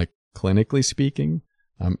depressed, like clinically speaking.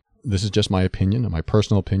 This is just my opinion, my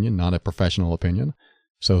personal opinion, not a professional opinion.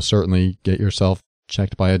 So certainly get yourself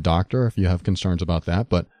checked by a doctor if you have concerns about that.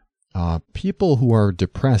 But people who are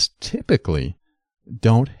depressed typically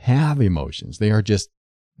don't have emotions. They are just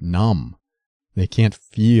numb. They can't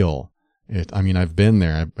feel it. I mean, I've been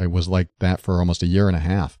there. I was like that for almost a year and a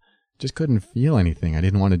half. Just couldn't feel anything. I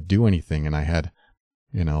didn't want to do anything. And I had,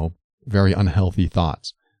 very unhealthy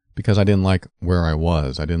thoughts because I didn't like where I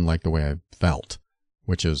was. I didn't like the way I felt,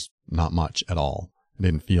 which is not much at all. I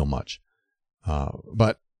didn't feel much.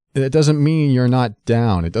 But it doesn't mean you're not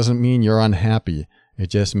down. It doesn't mean you're unhappy. It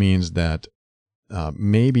just means that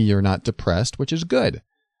maybe you're not depressed, which is good.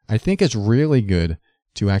 I think it's really good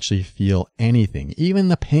to actually feel anything, even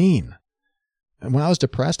the pain. And when I was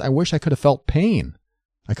depressed, I wish I could have felt pain.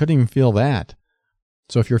 I couldn't even feel that.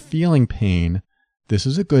 So if you're feeling pain, this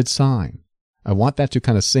is a good sign. I want that to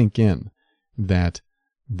kind of sink in, that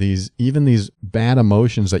even these bad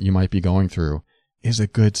emotions that you might be going through is a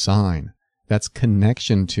good sign. That's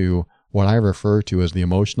connection to what I refer to as the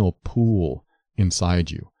emotional pool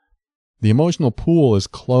inside you. The emotional pool is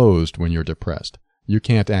closed when you're depressed. You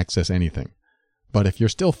can't access anything. But if you're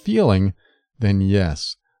still feeling, then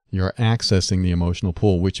yes, you're accessing the emotional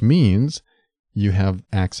pool, which means you have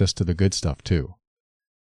access to the good stuff too.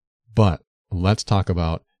 But let's talk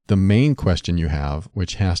about the main question you have,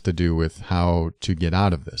 which has to do with how to get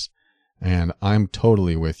out of this. And I'm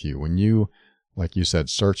totally with you. When you, like you said,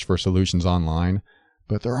 search for solutions online,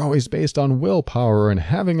 but they're always based on willpower and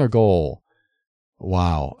having a goal.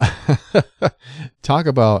 Wow. Talk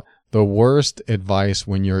about the worst advice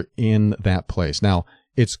when you're in that place. Now,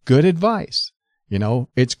 it's good advice.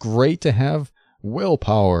 It's great to have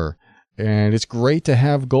willpower and it's great to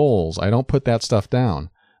have goals. I don't put that stuff down.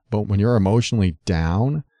 But when you're emotionally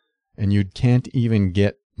down and you can't even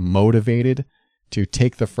get motivated to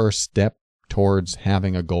take the first step towards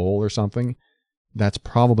having a goal or something, that's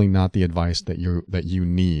probably not the advice that you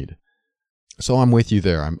need. So I'm with you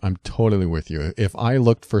there. I'm totally with you. If I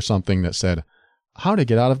looked for something that said how to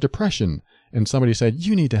get out of depression and somebody said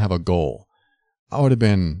you need to have a goal, I would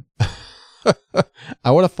have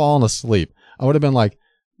fallen asleep. I would have been like,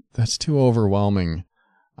 that's too overwhelming.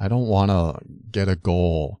 I don't want to get a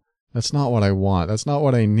goal. That's not what I want. That's not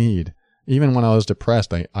what I need. Even when I was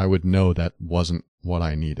depressed, I would know that wasn't what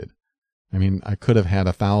I needed. I mean, I could have had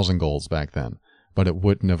 1,000 goals back then, but it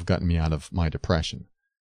wouldn't have gotten me out of my depression.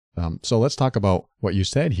 So let's talk about what you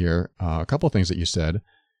said here. A couple of things that you said.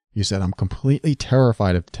 You said, I'm completely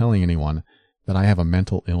terrified of telling anyone that I have a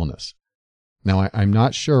mental illness. Now, I'm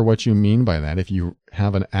not sure what you mean by that, if you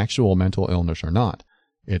have an actual mental illness or not.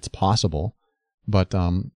 It's possible, but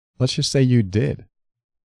let's just say you did.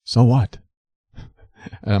 So what?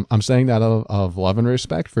 I'm saying that of love and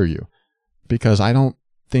respect for you, because I don't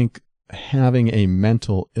think having a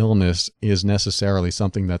mental illness is necessarily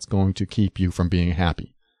something that's going to keep you from being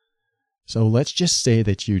happy. So let's just say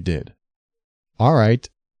that you did. All right,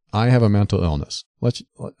 I have a mental illness. Let's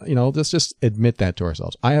just admit that to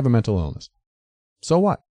ourselves. I have a mental illness. So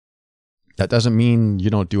what? That doesn't mean you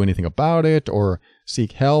don't do anything about it or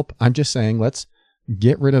seek help. I'm just saying let's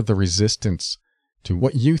get rid of the resistance to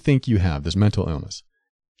what you think you have, this mental illness.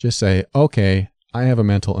 Just say, okay, I have a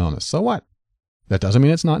mental illness. So what? That doesn't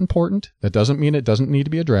mean it's not important. That doesn't mean it doesn't need to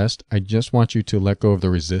be addressed. I just want you to let go of the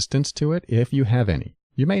resistance to it if you have any.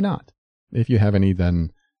 You may not. If you have any,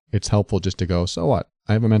 then it's helpful just to go, so what?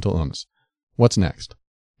 I have a mental illness. What's next?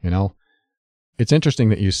 It's interesting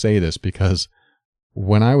that you say this, because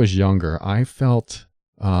when I was younger, I felt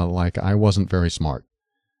like I wasn't very smart.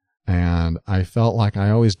 And I felt like I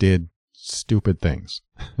always did stupid things.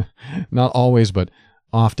 Not always, but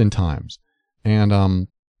oftentimes. And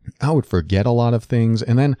I would forget a lot of things.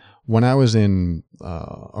 And then when I was in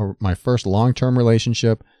my first long-term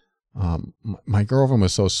relationship, my girlfriend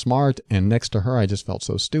was so smart, and next to her I just felt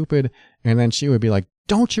so stupid. And then she would be like,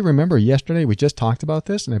 don't you remember yesterday we just talked about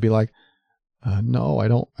this? And I'd be like, no, I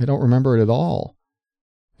don't remember it at all.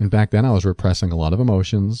 And back then I was repressing a lot of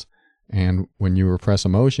emotions. And when you repress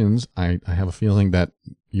emotions, I have a feeling that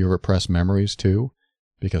you repress memories too,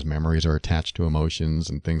 because memories are attached to emotions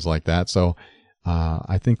and things like that. So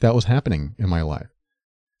I think that was happening in my life.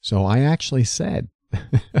 So I actually said,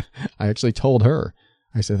 I actually told her,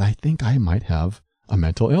 I said, I think I might have a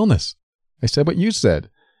mental illness. I said what you said.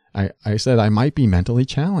 I said I might be mentally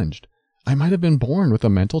challenged. I might have been born with a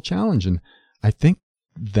mental challenge, and I think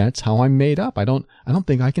that's how I'm made up. I don't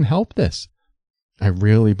think I can help this. I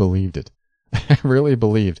really believed it. I really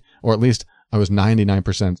believed, or at least I was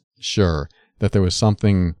 99% sure that there was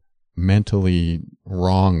something mentally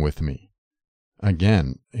wrong with me.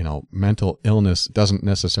 Again, mental illness doesn't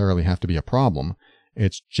necessarily have to be a problem.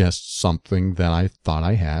 It's just something that I thought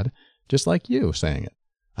I had, just like you saying it.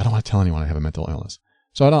 I don't want to tell anyone I have a mental illness.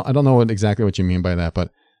 So I don't know exactly what you mean by that,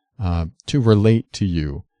 but to relate to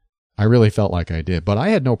you, I really felt like I did. But I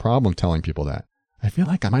had no problem telling people that. I feel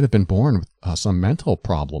like I might have been born with some mental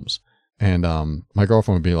problems. And my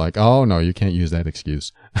girlfriend would be like, oh, no, you can't use that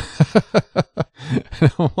excuse.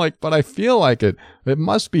 And I'm like, but I feel like it. It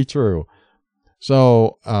must be true.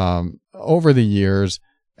 So over the years,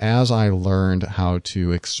 as I learned how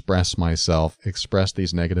to express myself, express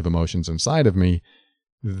these negative emotions inside of me,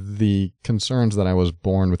 the concerns that I was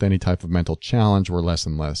born with any type of mental challenge were less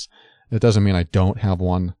and less. It doesn't mean I don't have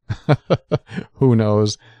one. Who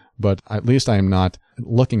knows? But at least I'm not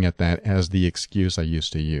looking at that as the excuse I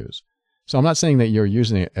used to use. So I'm not saying that you're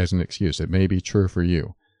using it as an excuse. It may be true for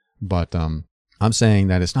you. But I'm saying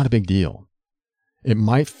that it's not a big deal. It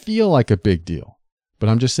might feel like a big deal. But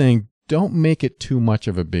I'm just saying, don't make it too much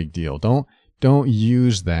of a big deal. Don't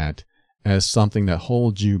use that as something that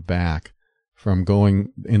holds you back from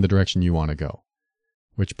going in the direction you want to go.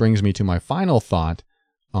 Which brings me to my final thought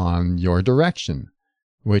on your direction,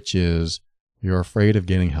 which is you're afraid of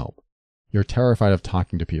getting help. You're terrified of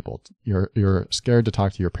talking to people. You're scared to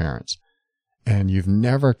talk to your parents. And you've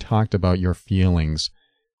never talked about your feelings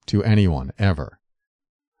to anyone, ever.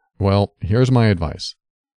 Well, here's my advice.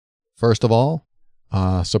 First of all,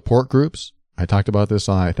 support groups. I talked about this,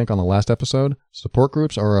 I think, on the last episode. Support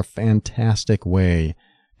groups are a fantastic way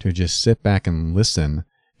to just sit back and listen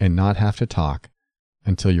and not have to talk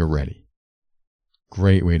until you're ready.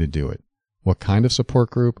 Great way to do it. What kind of support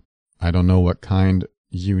group? I don't know what kind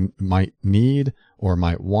you might need or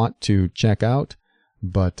might want to check out,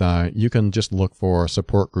 but you can just look for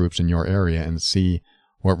support groups in your area and see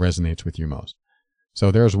what resonates with you most. So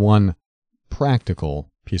there's one practical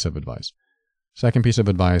piece of advice. Second piece of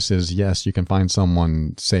advice is, yes, you can find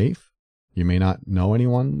someone safe. You may not know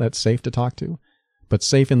anyone that's safe to talk to, but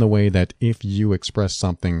safe in the way that if you express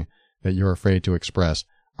something that you're afraid to express,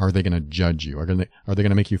 are they going to judge you? Are they going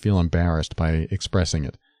to make you feel embarrassed by expressing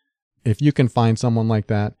it? If you can find someone like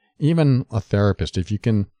that, even a therapist, if you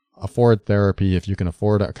can afford therapy, if you can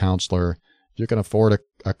afford a counselor, if you can afford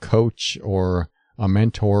a coach or a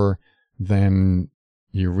mentor, then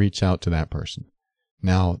you reach out to that person.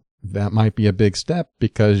 Now, that might be a big step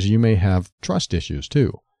because you may have trust issues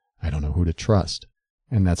too. I don't know who to trust.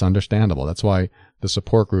 And that's understandable. That's why the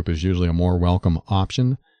support group is usually a more welcome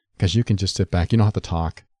option, because you can just sit back. You don't have to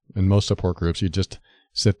talk. In most support groups, you just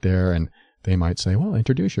sit there and they might say, well,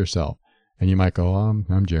 introduce yourself. And you might go,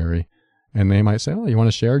 I'm Jerry. And they might say, oh, you want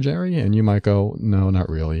to share, Jerry? And you might go, no, not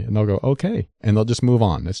really. And they'll go, okay. And they'll just move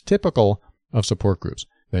on. It's typical of support groups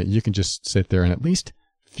that you can just sit there and at least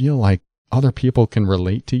feel like other people can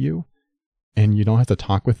relate to you and you don't have to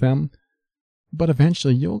talk with them. But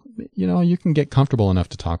eventually you can get comfortable enough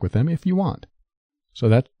to talk with them if you want.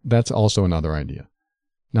 So that's also another idea.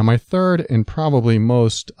 Now, my third and probably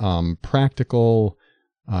most practical,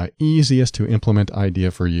 easiest to implement idea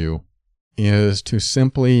for you is to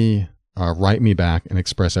simply write me back and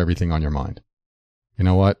express everything on your mind. You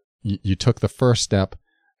know what? You took the first step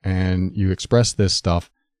and you expressed this stuff.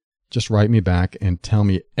 Just write me back and tell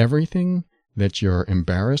me everything that you're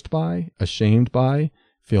embarrassed by, ashamed by,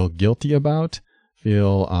 feel guilty about,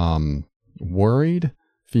 feel worried,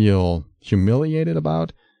 feel humiliated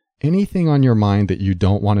about. Anything on your mind that you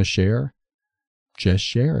don't want to share, just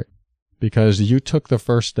share it. Because you took the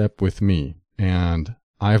first step with me and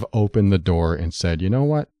I've opened the door and said, you know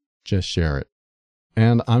what? Just share it.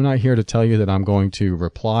 And I'm not here to tell you that I'm going to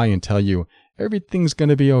reply and tell you everything's going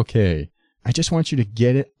to be okay. I just want you to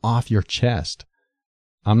get it off your chest.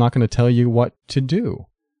 I'm not going to tell you what to do.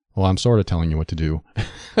 Well, I'm sort of telling you what to do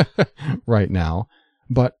right now,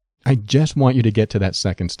 but I just want you to get to that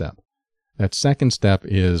second step. That second step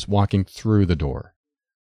is walking through the door.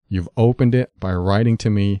 You've opened it by writing to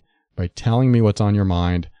me, by telling me what's on your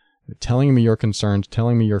mind, telling me your concerns,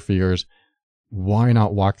 telling me your fears. Why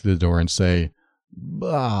not walk through the door and say,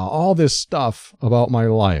 all this stuff about my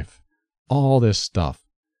life, all this stuff.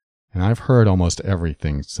 And I've heard almost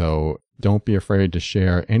everything, so don't be afraid to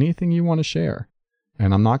share anything you want to share.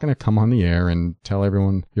 And I'm not going to come on the air and tell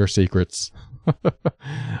everyone your secrets.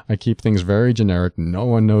 I keep things very generic. No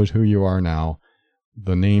one knows who you are now.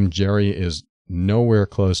 The name Jerry is nowhere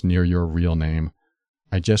close near your real name.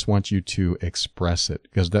 I just want you to express it,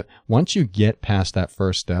 because that once you get past that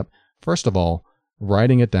first step, first of all,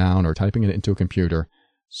 writing it down or typing it into a computer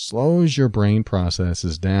slows your brain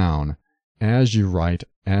processes down as you write,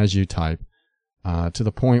 as you type, to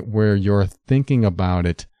the point where you're thinking about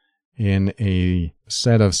it in a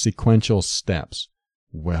set of sequential steps.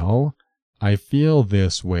 Well, I feel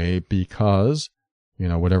this way because,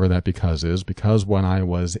 whatever that because is, because when I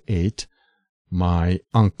was 8, my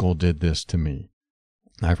uncle did this to me.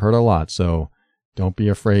 I've heard a lot, so don't be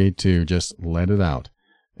afraid to just let it out.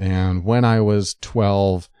 And when I was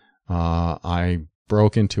 12, I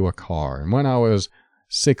broke into a car. And when I was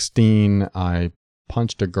 16, I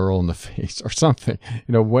punched a girl in the face or something.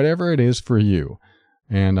 Whatever it is for you.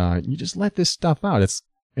 And you just let this stuff out.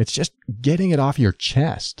 It's just getting it off your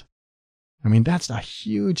chest. I mean, that's a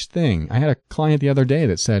huge thing. I had a client the other day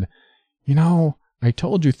that said, I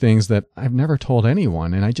told you things that I've never told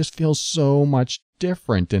anyone, and I just feel so much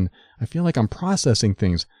different, and I feel like I'm processing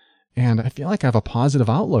things, and I feel like I have a positive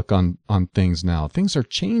outlook on things now. Things are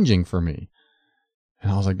changing for me.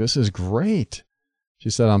 And I was like, this is great. She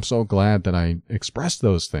said, I'm so glad that I expressed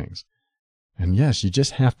those things. And yes, you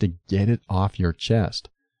just have to get it off your chest.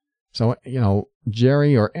 So,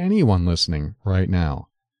 Jerry or anyone listening right now,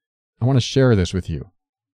 I want to share this with you.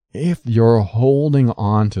 If you're holding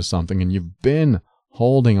on to something and you've been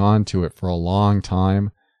holding on to it for a long time,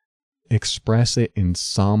 express it in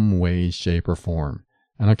some way, shape, or form.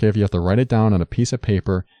 I don't care if you have to write it down on a piece of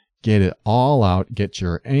paper, get it all out, get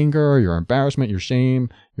your anger, your embarrassment, your shame,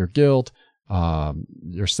 your guilt,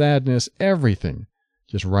 your sadness, everything.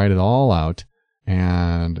 Just write it all out,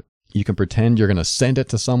 and you can pretend you're going to send it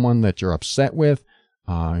to someone that you're upset with.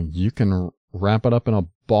 You can wrap it up in a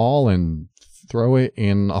ball and throw it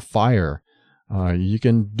in a fire. You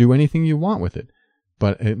can do anything you want with it,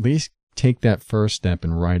 but at least take that first step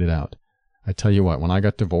and write it out. I tell you what, when I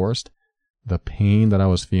got divorced, the pain that I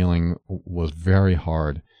was feeling was very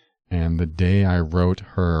hard. And the day I wrote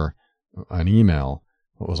her an email,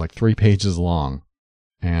 it was like 3 pages long,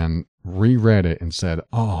 and reread it and said,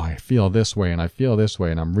 oh, I feel this way and I feel this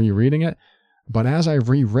way, and I'm rereading it. But as I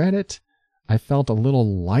reread it, I felt a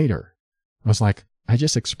little lighter. I was like, I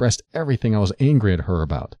just expressed everything I was angry at her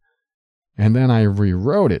about. And then I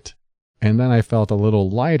rewrote it, and then I felt a little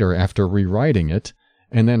lighter after rewriting it,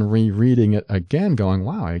 and then rereading it again going,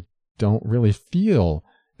 wow, I don't really feel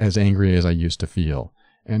as angry as I used to feel.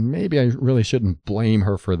 And maybe I really shouldn't blame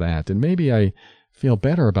her for that. And maybe I feel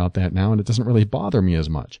better about that now, and it doesn't really bother me as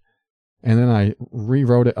much. And then I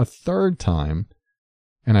rewrote it a third time,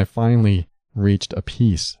 and I finally reached a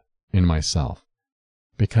peace in myself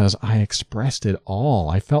because I expressed it all.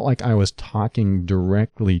 I felt like I was talking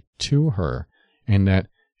directly to her, and that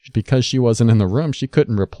because she wasn't in the room, she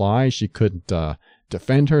couldn't reply, she couldn't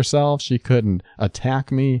defend herself, she couldn't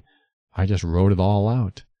attack me. I just wrote it all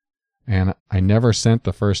out. And I never sent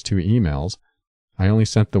the first 2 emails. I only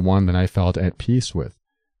sent the one that I felt at peace with,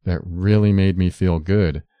 that really made me feel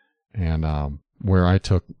good, and where I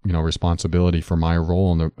took, responsibility for my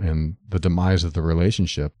role in the demise of the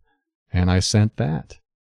relationship, and I sent that.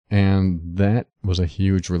 And that was a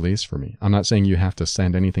huge release for me. I'm not saying you have to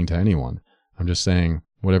send anything to anyone. I'm just saying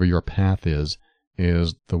whatever your path is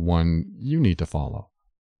the one you need to follow.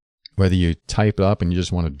 Whether you type it up and you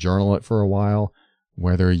just want to journal it for a while,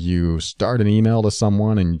 whether you start an email to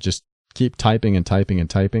someone and you just keep typing and typing and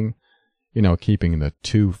typing, keeping the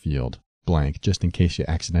to field blank just in case you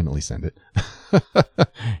accidentally send it.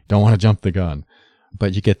 Don't want to jump the gun,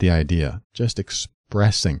 but you get the idea. Just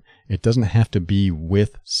expressing. It doesn't have to be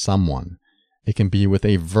with someone. It can be with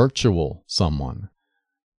a virtual someone.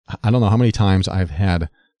 I don't know how many times I've had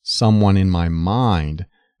someone in my mind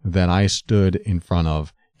that I stood in front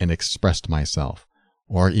of and expressed myself,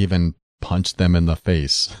 or even punched them in the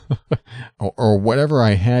face, or whatever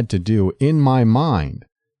I had to do in my mind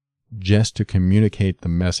just to communicate the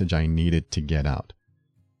message I needed to get out.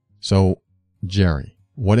 So, Jerry,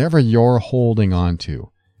 whatever you're holding on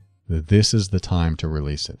to, this is the time to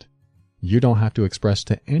release it. You don't have to express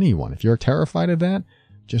to anyone. If you're terrified of that,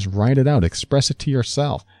 just write it out. Express it to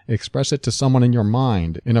yourself. Express it to someone in your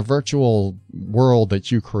mind, in a virtual world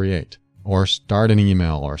that you create. Or start an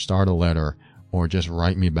email, or start a letter, or just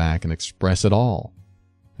write me back and express it all.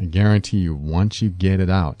 I guarantee you, once you get it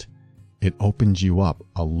out, it opens you up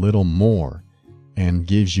a little more and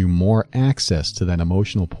gives you more access to that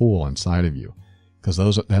emotional pool inside of you. Because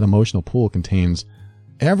that emotional pool contains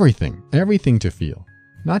everything to feel.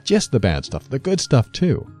 Not just the bad stuff, the good stuff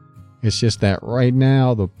too. It's just that right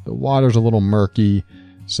now the water's a little murky,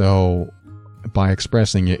 so by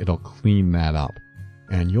expressing it, it'll clean that up.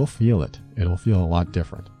 And you'll feel it. It'll feel a lot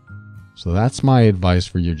different. So that's my advice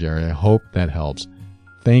for you, Jerry. I hope that helps.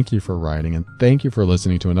 Thank you for writing, and thank you for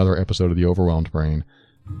listening to another episode of The Overwhelmed Brain.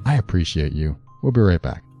 I appreciate you. We'll be right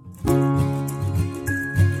back.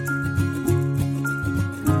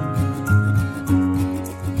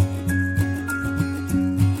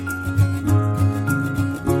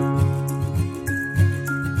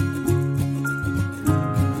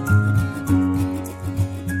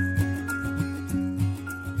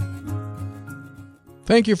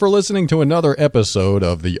 Thank you for listening to another episode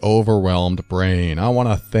of The Overwhelmed Brain. I want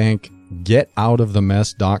to thank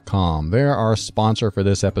getoutofthemess.com. They're our sponsor for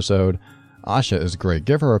this episode. Asha is great.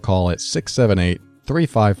 Give her a call at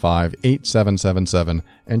 678-355-8777,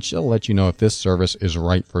 and she'll let you know if this service is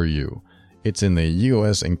right for you. It's in the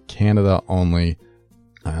US and Canada only.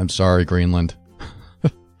 I'm sorry, Greenland.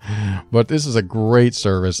 But this is a great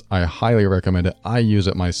service. I highly recommend it. I use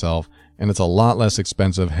it myself. And it's a lot less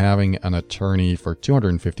expensive having an attorney for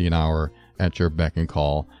 $250 an hour at your beck and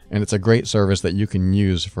call. And it's a great service that you can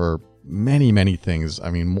use for many, many things.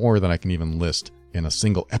 I mean, more than I can even list in a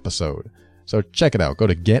single episode. So check it out. Go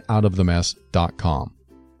to getoutofthemess.com.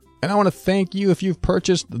 And I want to thank you if you've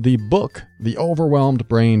purchased the book,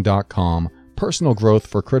 theoverwhelmedbrain.com, Personal Growth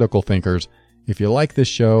for Critical Thinkers. If you like this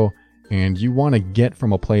show and you want to get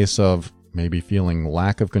from a place of maybe feeling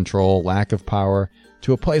lack of control, lack of power,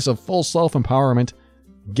 to a place of full self-empowerment,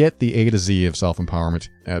 get the A to Z of self-empowerment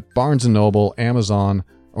at Barnes & Noble, Amazon,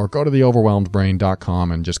 or go to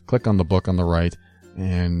theoverwhelmedbrain.com and just click on the book on the right,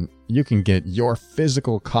 and you can get your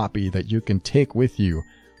physical copy that you can take with you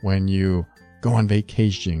when you go on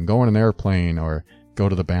vacation, go on an airplane, or go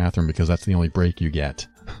to the bathroom because that's the only break you get.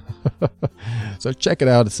 So check it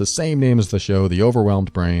out. It's the same name as the show, The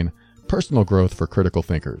Overwhelmed Brain, Personal Growth for Critical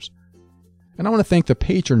Thinkers. And I want to thank the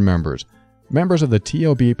patron members. Members of the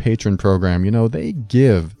TOB patron program, they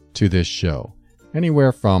give to this show.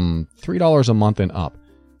 Anywhere from $3 a month and up.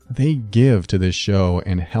 They give to this show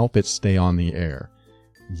and help it stay on the air.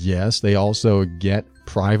 Yes, they also get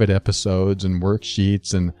private episodes and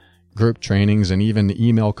worksheets and group trainings and even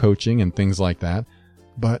email coaching and things like that.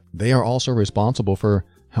 But they are also responsible for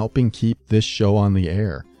helping keep this show on the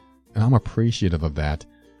air. And I'm appreciative of that.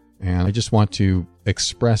 And I just want to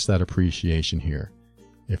express that appreciation here.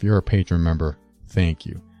 If you're a patron member, thank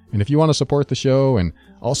you. And if you want to support the show and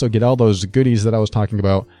also get all those goodies that I was talking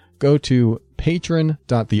about, go to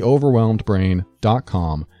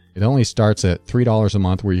patron.theoverwhelmedbrain.com. It only starts at $3 a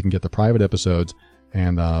month where you can get the private episodes,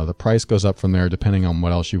 and the price goes up from there depending on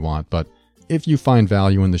what else you want. But if you find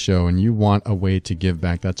value in the show and you want a way to give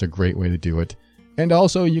back, that's a great way to do it. And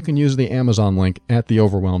also, you can use the Amazon link at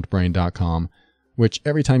theoverwhelmedbrain.com, which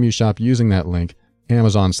every time you shop using that link,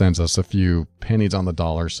 Amazon sends us a few pennies on the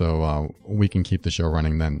dollar, so we can keep the show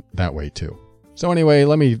running then that way too. So anyway,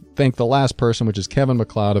 let me thank the last person, which is Kevin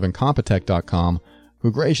McLeod of Incompetech.com,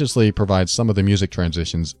 who graciously provides some of the music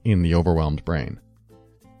transitions in The Overwhelmed Brain.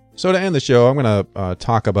 So to end the show, I'm going to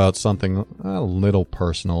talk about something a little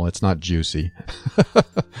personal. It's not juicy,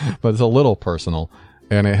 but it's a little personal,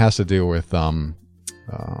 and it has to do with,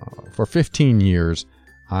 for 15 years,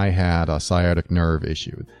 I had a sciatic nerve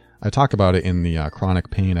issue. I talk about it in the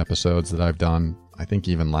chronic pain episodes that I've done. I think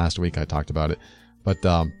even last week I talked about it. But,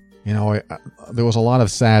 there was a lot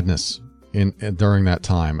of sadness during that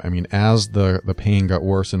time. I mean, as the pain got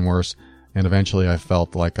worse and worse, and eventually I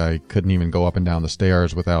felt like I couldn't even go up and down the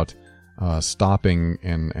stairs without stopping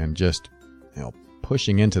and just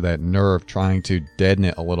pushing into that nerve, trying to deaden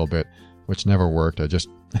it a little bit, which never worked. I just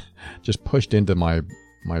pushed into my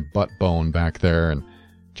butt bone back there and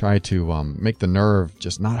tried to make the nerve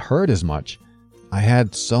just not hurt as much. I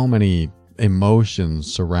had so many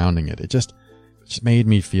emotions surrounding it. It just made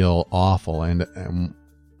me feel awful, and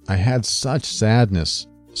I had such sadness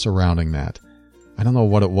surrounding that. I don't know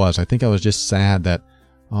what it was. I think I was just sad that,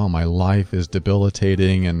 my life is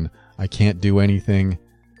debilitating and I can't do anything.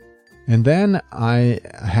 And then I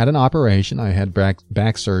had an operation. I had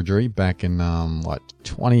back surgery back in,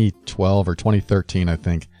 2012 or 2013, I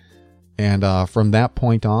think. And from that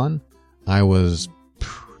point on, I was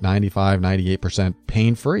 98%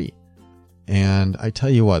 pain-free. And I tell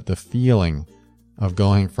you what, the feeling of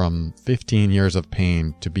going from 15 years of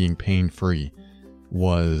pain to being pain-free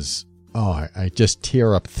was, I just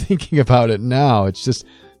tear up thinking about it now. It's just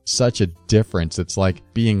such a difference. It's like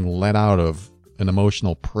being let out of an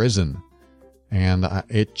emotional prison. And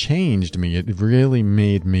it changed me. It really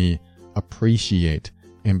made me appreciate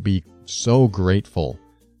and be so grateful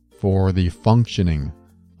for the functioning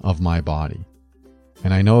of my body.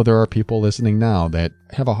 And I know there are people listening now that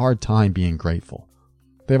have a hard time being grateful.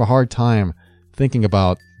 They have a hard time thinking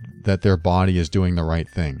about that their body is doing the right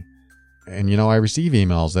thing. And I receive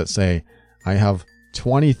emails that say, I have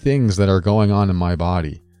 20 things that are going on in my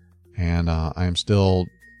body, and I'm still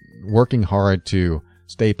working hard to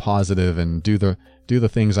stay positive and do the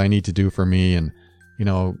things I need to do for me, and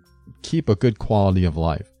keep a good quality of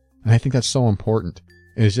life. And I think that's so important,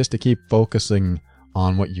 is just to keep focusing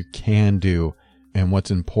on what you can do and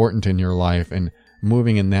what's important in your life and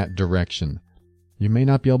moving in that direction. You may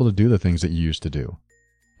not be able to do the things that you used to do.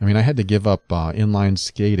 I mean, I had to give up inline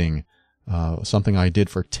skating, something I did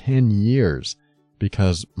for 10 years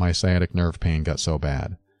because my sciatic nerve pain got so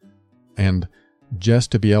bad. And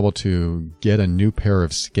just to be able to get a new pair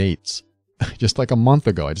of skates, just like a month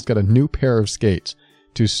ago, I just got a new pair of skates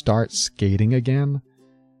to start skating again.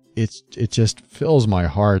 It just fills my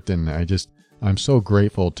heart, and I'm so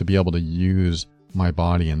grateful to be able to use my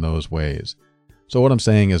body in those ways. So what I'm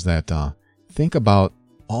saying is that think about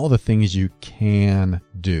all the things you can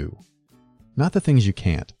do, not the things you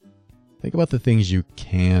can't. Think about the things you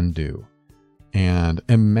can do, and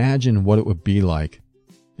imagine what it would be like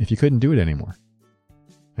if you couldn't do it anymore.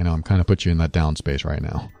 I know I'm kind of put you in that down space right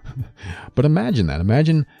now, but imagine that.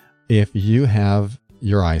 Imagine if you have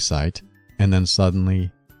your eyesight and then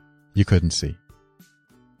suddenly you couldn't see.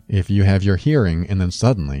 If you have your hearing and then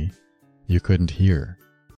suddenly you couldn't hear.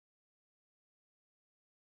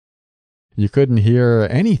 You couldn't hear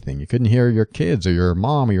anything. You couldn't hear your kids or your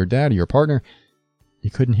mom or your dad or your partner.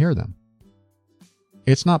 You couldn't hear them.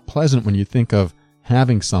 It's not pleasant when you think of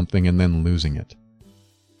having something and then losing it.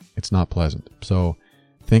 It's not pleasant. So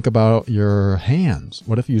think about your hands.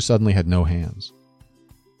 What if you suddenly had no hands?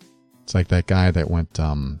 It's like that guy that went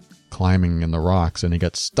climbing in the rocks and he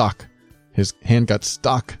got stuck. His hand got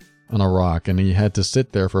stuck on a rock, and he had to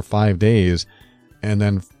sit there for 5 days, and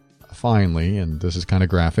then finally, and this is kind of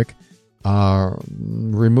graphic,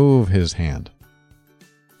 remove his hand.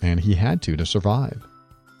 And he had to survive.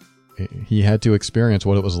 He had to experience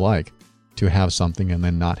what it was like to have something and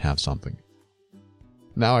then not have something.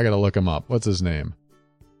 Now I gotta look him up. What's his name?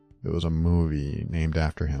 It was a movie named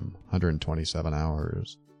after him. 127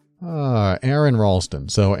 Hours. Aaron Ralston.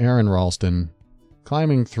 So Aaron Ralston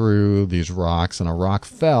climbing through these rocks, and a rock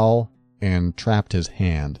fell and trapped his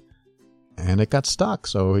hand. And it got stuck,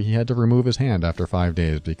 so he had to remove his hand after 5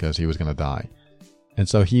 days because he was going to die. And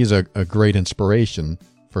so he's a great inspiration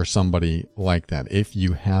for somebody like that. If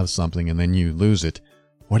you have something and then you lose it,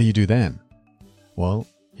 what do you do then? Well,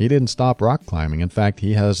 he didn't stop rock climbing. In fact,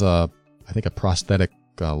 he has I think a prosthetic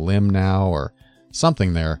limb now or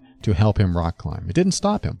something there to help him rock climb. It didn't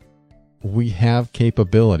stop him. We have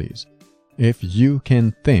capabilities. If you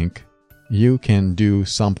can think, you can do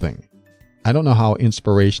something. I don't know how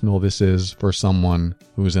inspirational this is for someone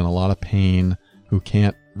who's in a lot of pain, who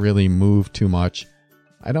can't really move too much.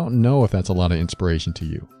 I don't know if that's a lot of inspiration to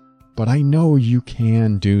you, but I know you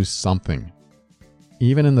can do something.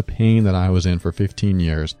 Even in the pain that I was in for 15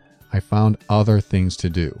 years, I found other things to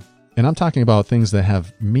do. And I'm talking about things that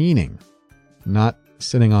have meaning, not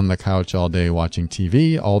sitting on the couch all day watching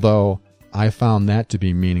TV, although I found that to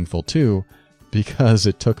be meaningful too, because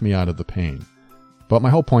it took me out of the pain. But my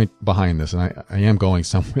whole point behind this, and I am going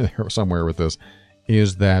somewhere with this,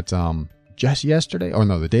 is that just yesterday, or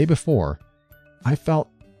no, the day before, I felt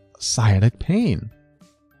sciatic pain.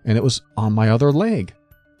 And it was on my other leg.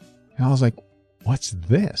 And I was like, what's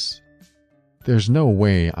this? There's no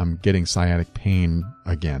way I'm getting sciatic pain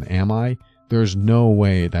again, am I? There's no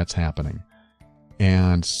way that's happening.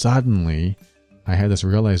 And suddenly, I had this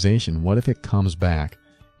realization, what if it comes back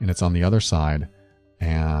and it's on the other side,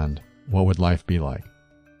 and what would life be like?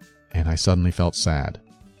 And I suddenly felt sad.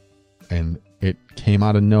 And it came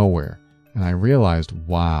out of nowhere. And I realized,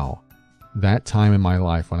 wow, that time in my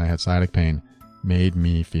life when I had sciatic pain made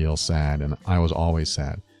me feel sad, and I was always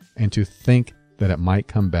sad. And to think that it might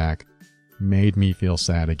come back made me feel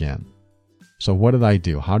sad again. So what did I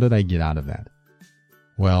do? How did I get out of that?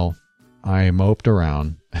 Well, I moped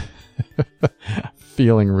around,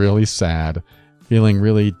 feeling really sad, feeling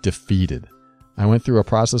really defeated. I went through a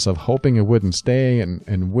process of hoping it wouldn't stay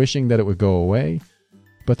and wishing that it would go away.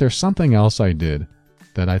 But there's something else I did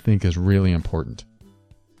that I think is really important.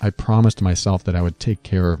 I promised myself that I would take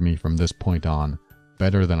care of me from this point on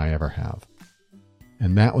better than I ever have.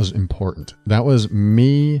 And that was important. That was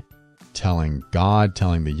me telling God,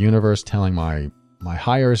 telling the universe, telling my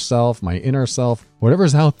higher self, my inner self,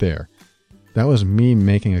 whatever's out there. That was me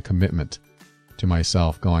making a commitment to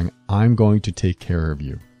myself, going, I'm going to take care of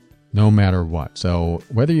you, no matter what. So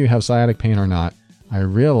whether you have sciatic pain or not, I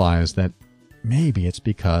realized that maybe it's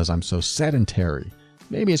because I'm so sedentary.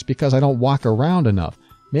 Maybe it's because I don't walk around enough.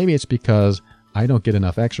 Maybe it's because I don't get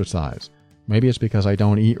enough exercise. Maybe it's because I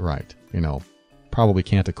don't eat right. Probably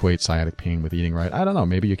can't equate sciatic pain with eating right. I don't know.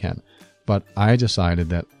 Maybe you can. But I decided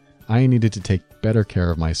that I needed to take better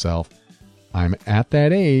care of myself. I'm at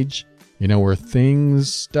that age, where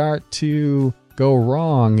things start to go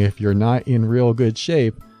wrong if you're not in real good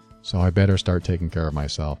shape. So I better start taking care of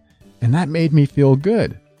myself. And that made me feel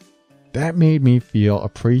good. That made me feel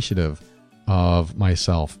appreciative of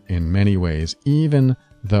myself in many ways, even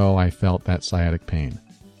though I felt that sciatic pain.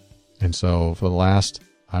 And so for the last,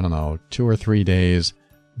 2 or 3 days,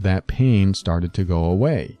 that pain started to go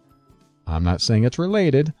away. I'm not saying it's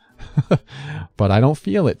related, but I don't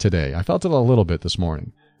feel it today. I felt it a little bit this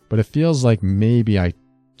morning, but it feels like maybe I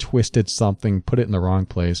twisted something, put it in the wrong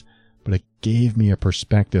place, but it gave me a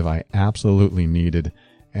perspective I absolutely needed,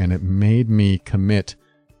 and it made me commit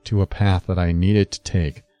to a path that I needed to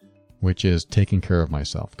take, which is taking care of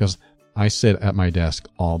myself. Because I sit at my desk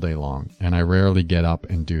all day long, and I rarely get up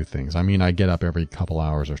and do things. I get up every couple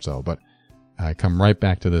hours or so, but I come right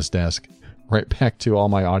back to this desk, right back to all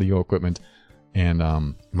my audio equipment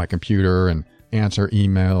and my computer, and answer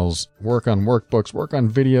emails, work on workbooks, work on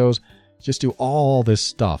videos, just do all this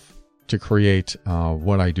stuff to create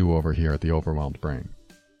what I do over here at the Overwhelmed Brain.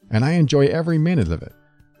 And I enjoy every minute of it,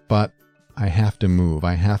 but I have to move.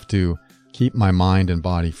 I have to keep my mind and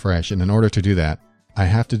body fresh. And in order to do that, I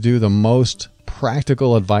have to do the most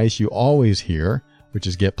practical advice you always hear, which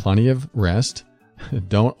is get plenty of rest.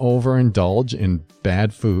 Don't overindulge in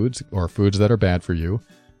bad foods or foods that are bad for you,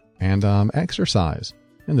 and exercise.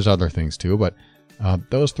 And there's other things too, but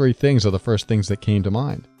those 3 things are the first things that came to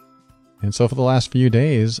mind. And so for the last few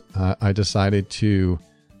days, I decided to,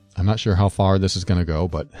 I'm not sure how far this is going to go,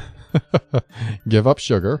 but give up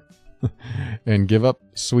sugar. and give up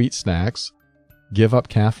sweet snacks, give up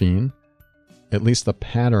caffeine, at least the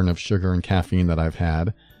pattern of sugar and caffeine that I've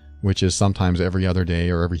had, which is sometimes every other day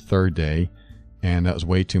or every third day. And that was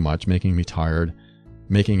way too much, making me tired,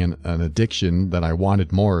 making an addiction that I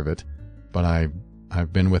wanted more of it. But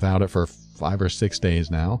I've been without it for 5 or 6 days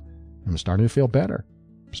now. I'm starting to feel better.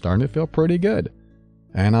 I'm starting to feel pretty good.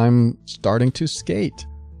 And I'm starting to skate.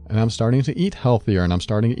 And I'm starting to eat healthier. And I'm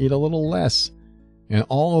starting to eat a little less. And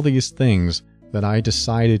all of these things that I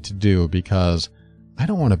decided to do because I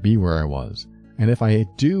don't want to be where I was. And if I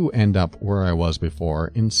do end up where I was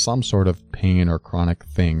before in some sort of pain or chronic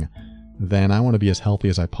thing, then I want to be as healthy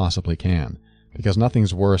as I possibly can. Because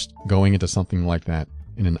nothing's worse going into something like that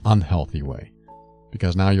in an unhealthy way.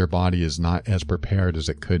 Because now your body is not as prepared as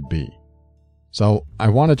it could be. So I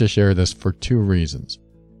wanted to share this for 2 reasons.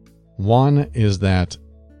 One is that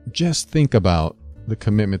just think about the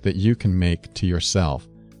commitment that you can make to yourself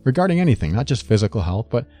regarding anything, not just physical health,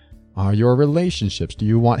 but your relationships. Do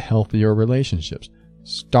you want healthier relationships?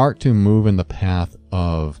 Start to move in the path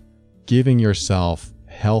of giving yourself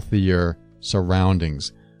healthier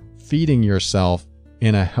surroundings, feeding yourself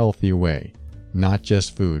in a healthy way, not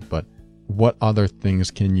just food, but what other things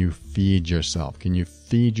can you feed yourself? Can you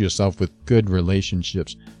feed yourself with good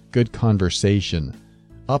relationships, good conversation,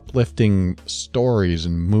 uplifting stories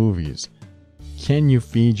and movies? Can you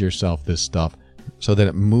feed yourself this stuff so that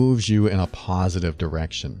it moves you in a positive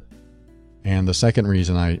direction? And the second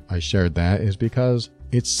reason I shared that is because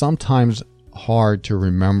it's sometimes hard to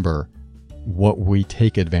remember what we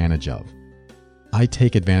take advantage of. I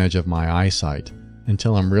take advantage of my eyesight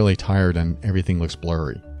until I'm really tired and everything looks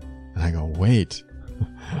blurry. And I go, wait,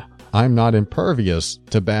 I'm not impervious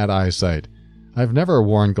to bad eyesight. I've never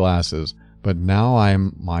worn glasses, but now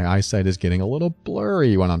my eyesight is getting a little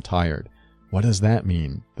blurry when I'm tired. What does that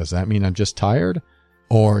mean? Does that mean I'm just tired?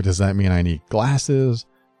 Or does that mean I need glasses?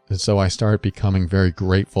 And so I start becoming very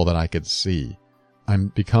grateful that I could see. I'm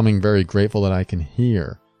becoming very grateful that I can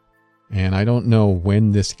hear. And I don't know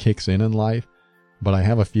when this kicks in life, but I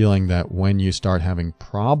have a feeling that when you start having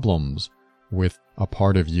problems with a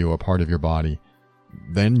part of you, a part of your body,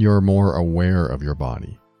 then you're more aware of your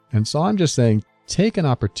body. And so I'm just saying, take an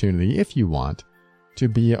opportunity, if you want, to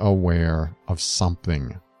be aware of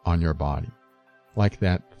something on your body. Like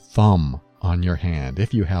that thumb on your hand,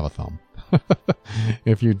 if you have a thumb.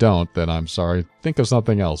 If you don't, then I'm sorry. Think of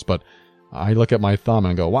something else. But I look at my thumb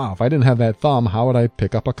and go, wow, if I didn't have that thumb, how would I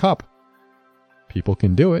pick up a cup? People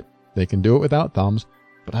can do it. They can do it without thumbs.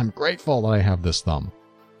 But I'm grateful that I have this thumb.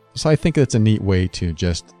 So I think it's a neat way to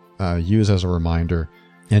just use as a reminder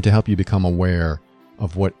and to help you become aware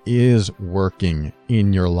of what is working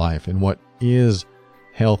in your life and what is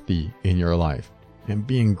healthy in your life, and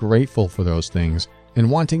being grateful for those things and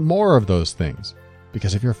wanting more of those things.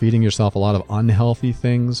 Because if you're feeding yourself a lot of unhealthy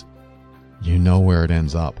things, you know where it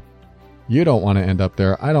ends up. You don't want to end up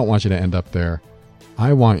there. I don't want you to end up there.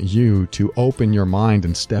 I want you to open your mind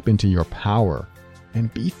and step into your power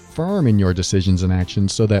and be firm in your decisions and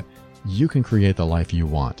actions so that you can create the life you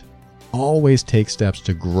want. Always take steps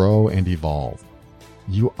to grow and evolve.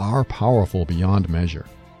 You are powerful beyond measure.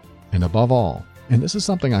 And above all, and this is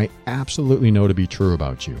something I absolutely know to be true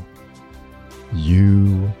about you,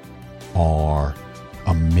 you are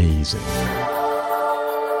amazing.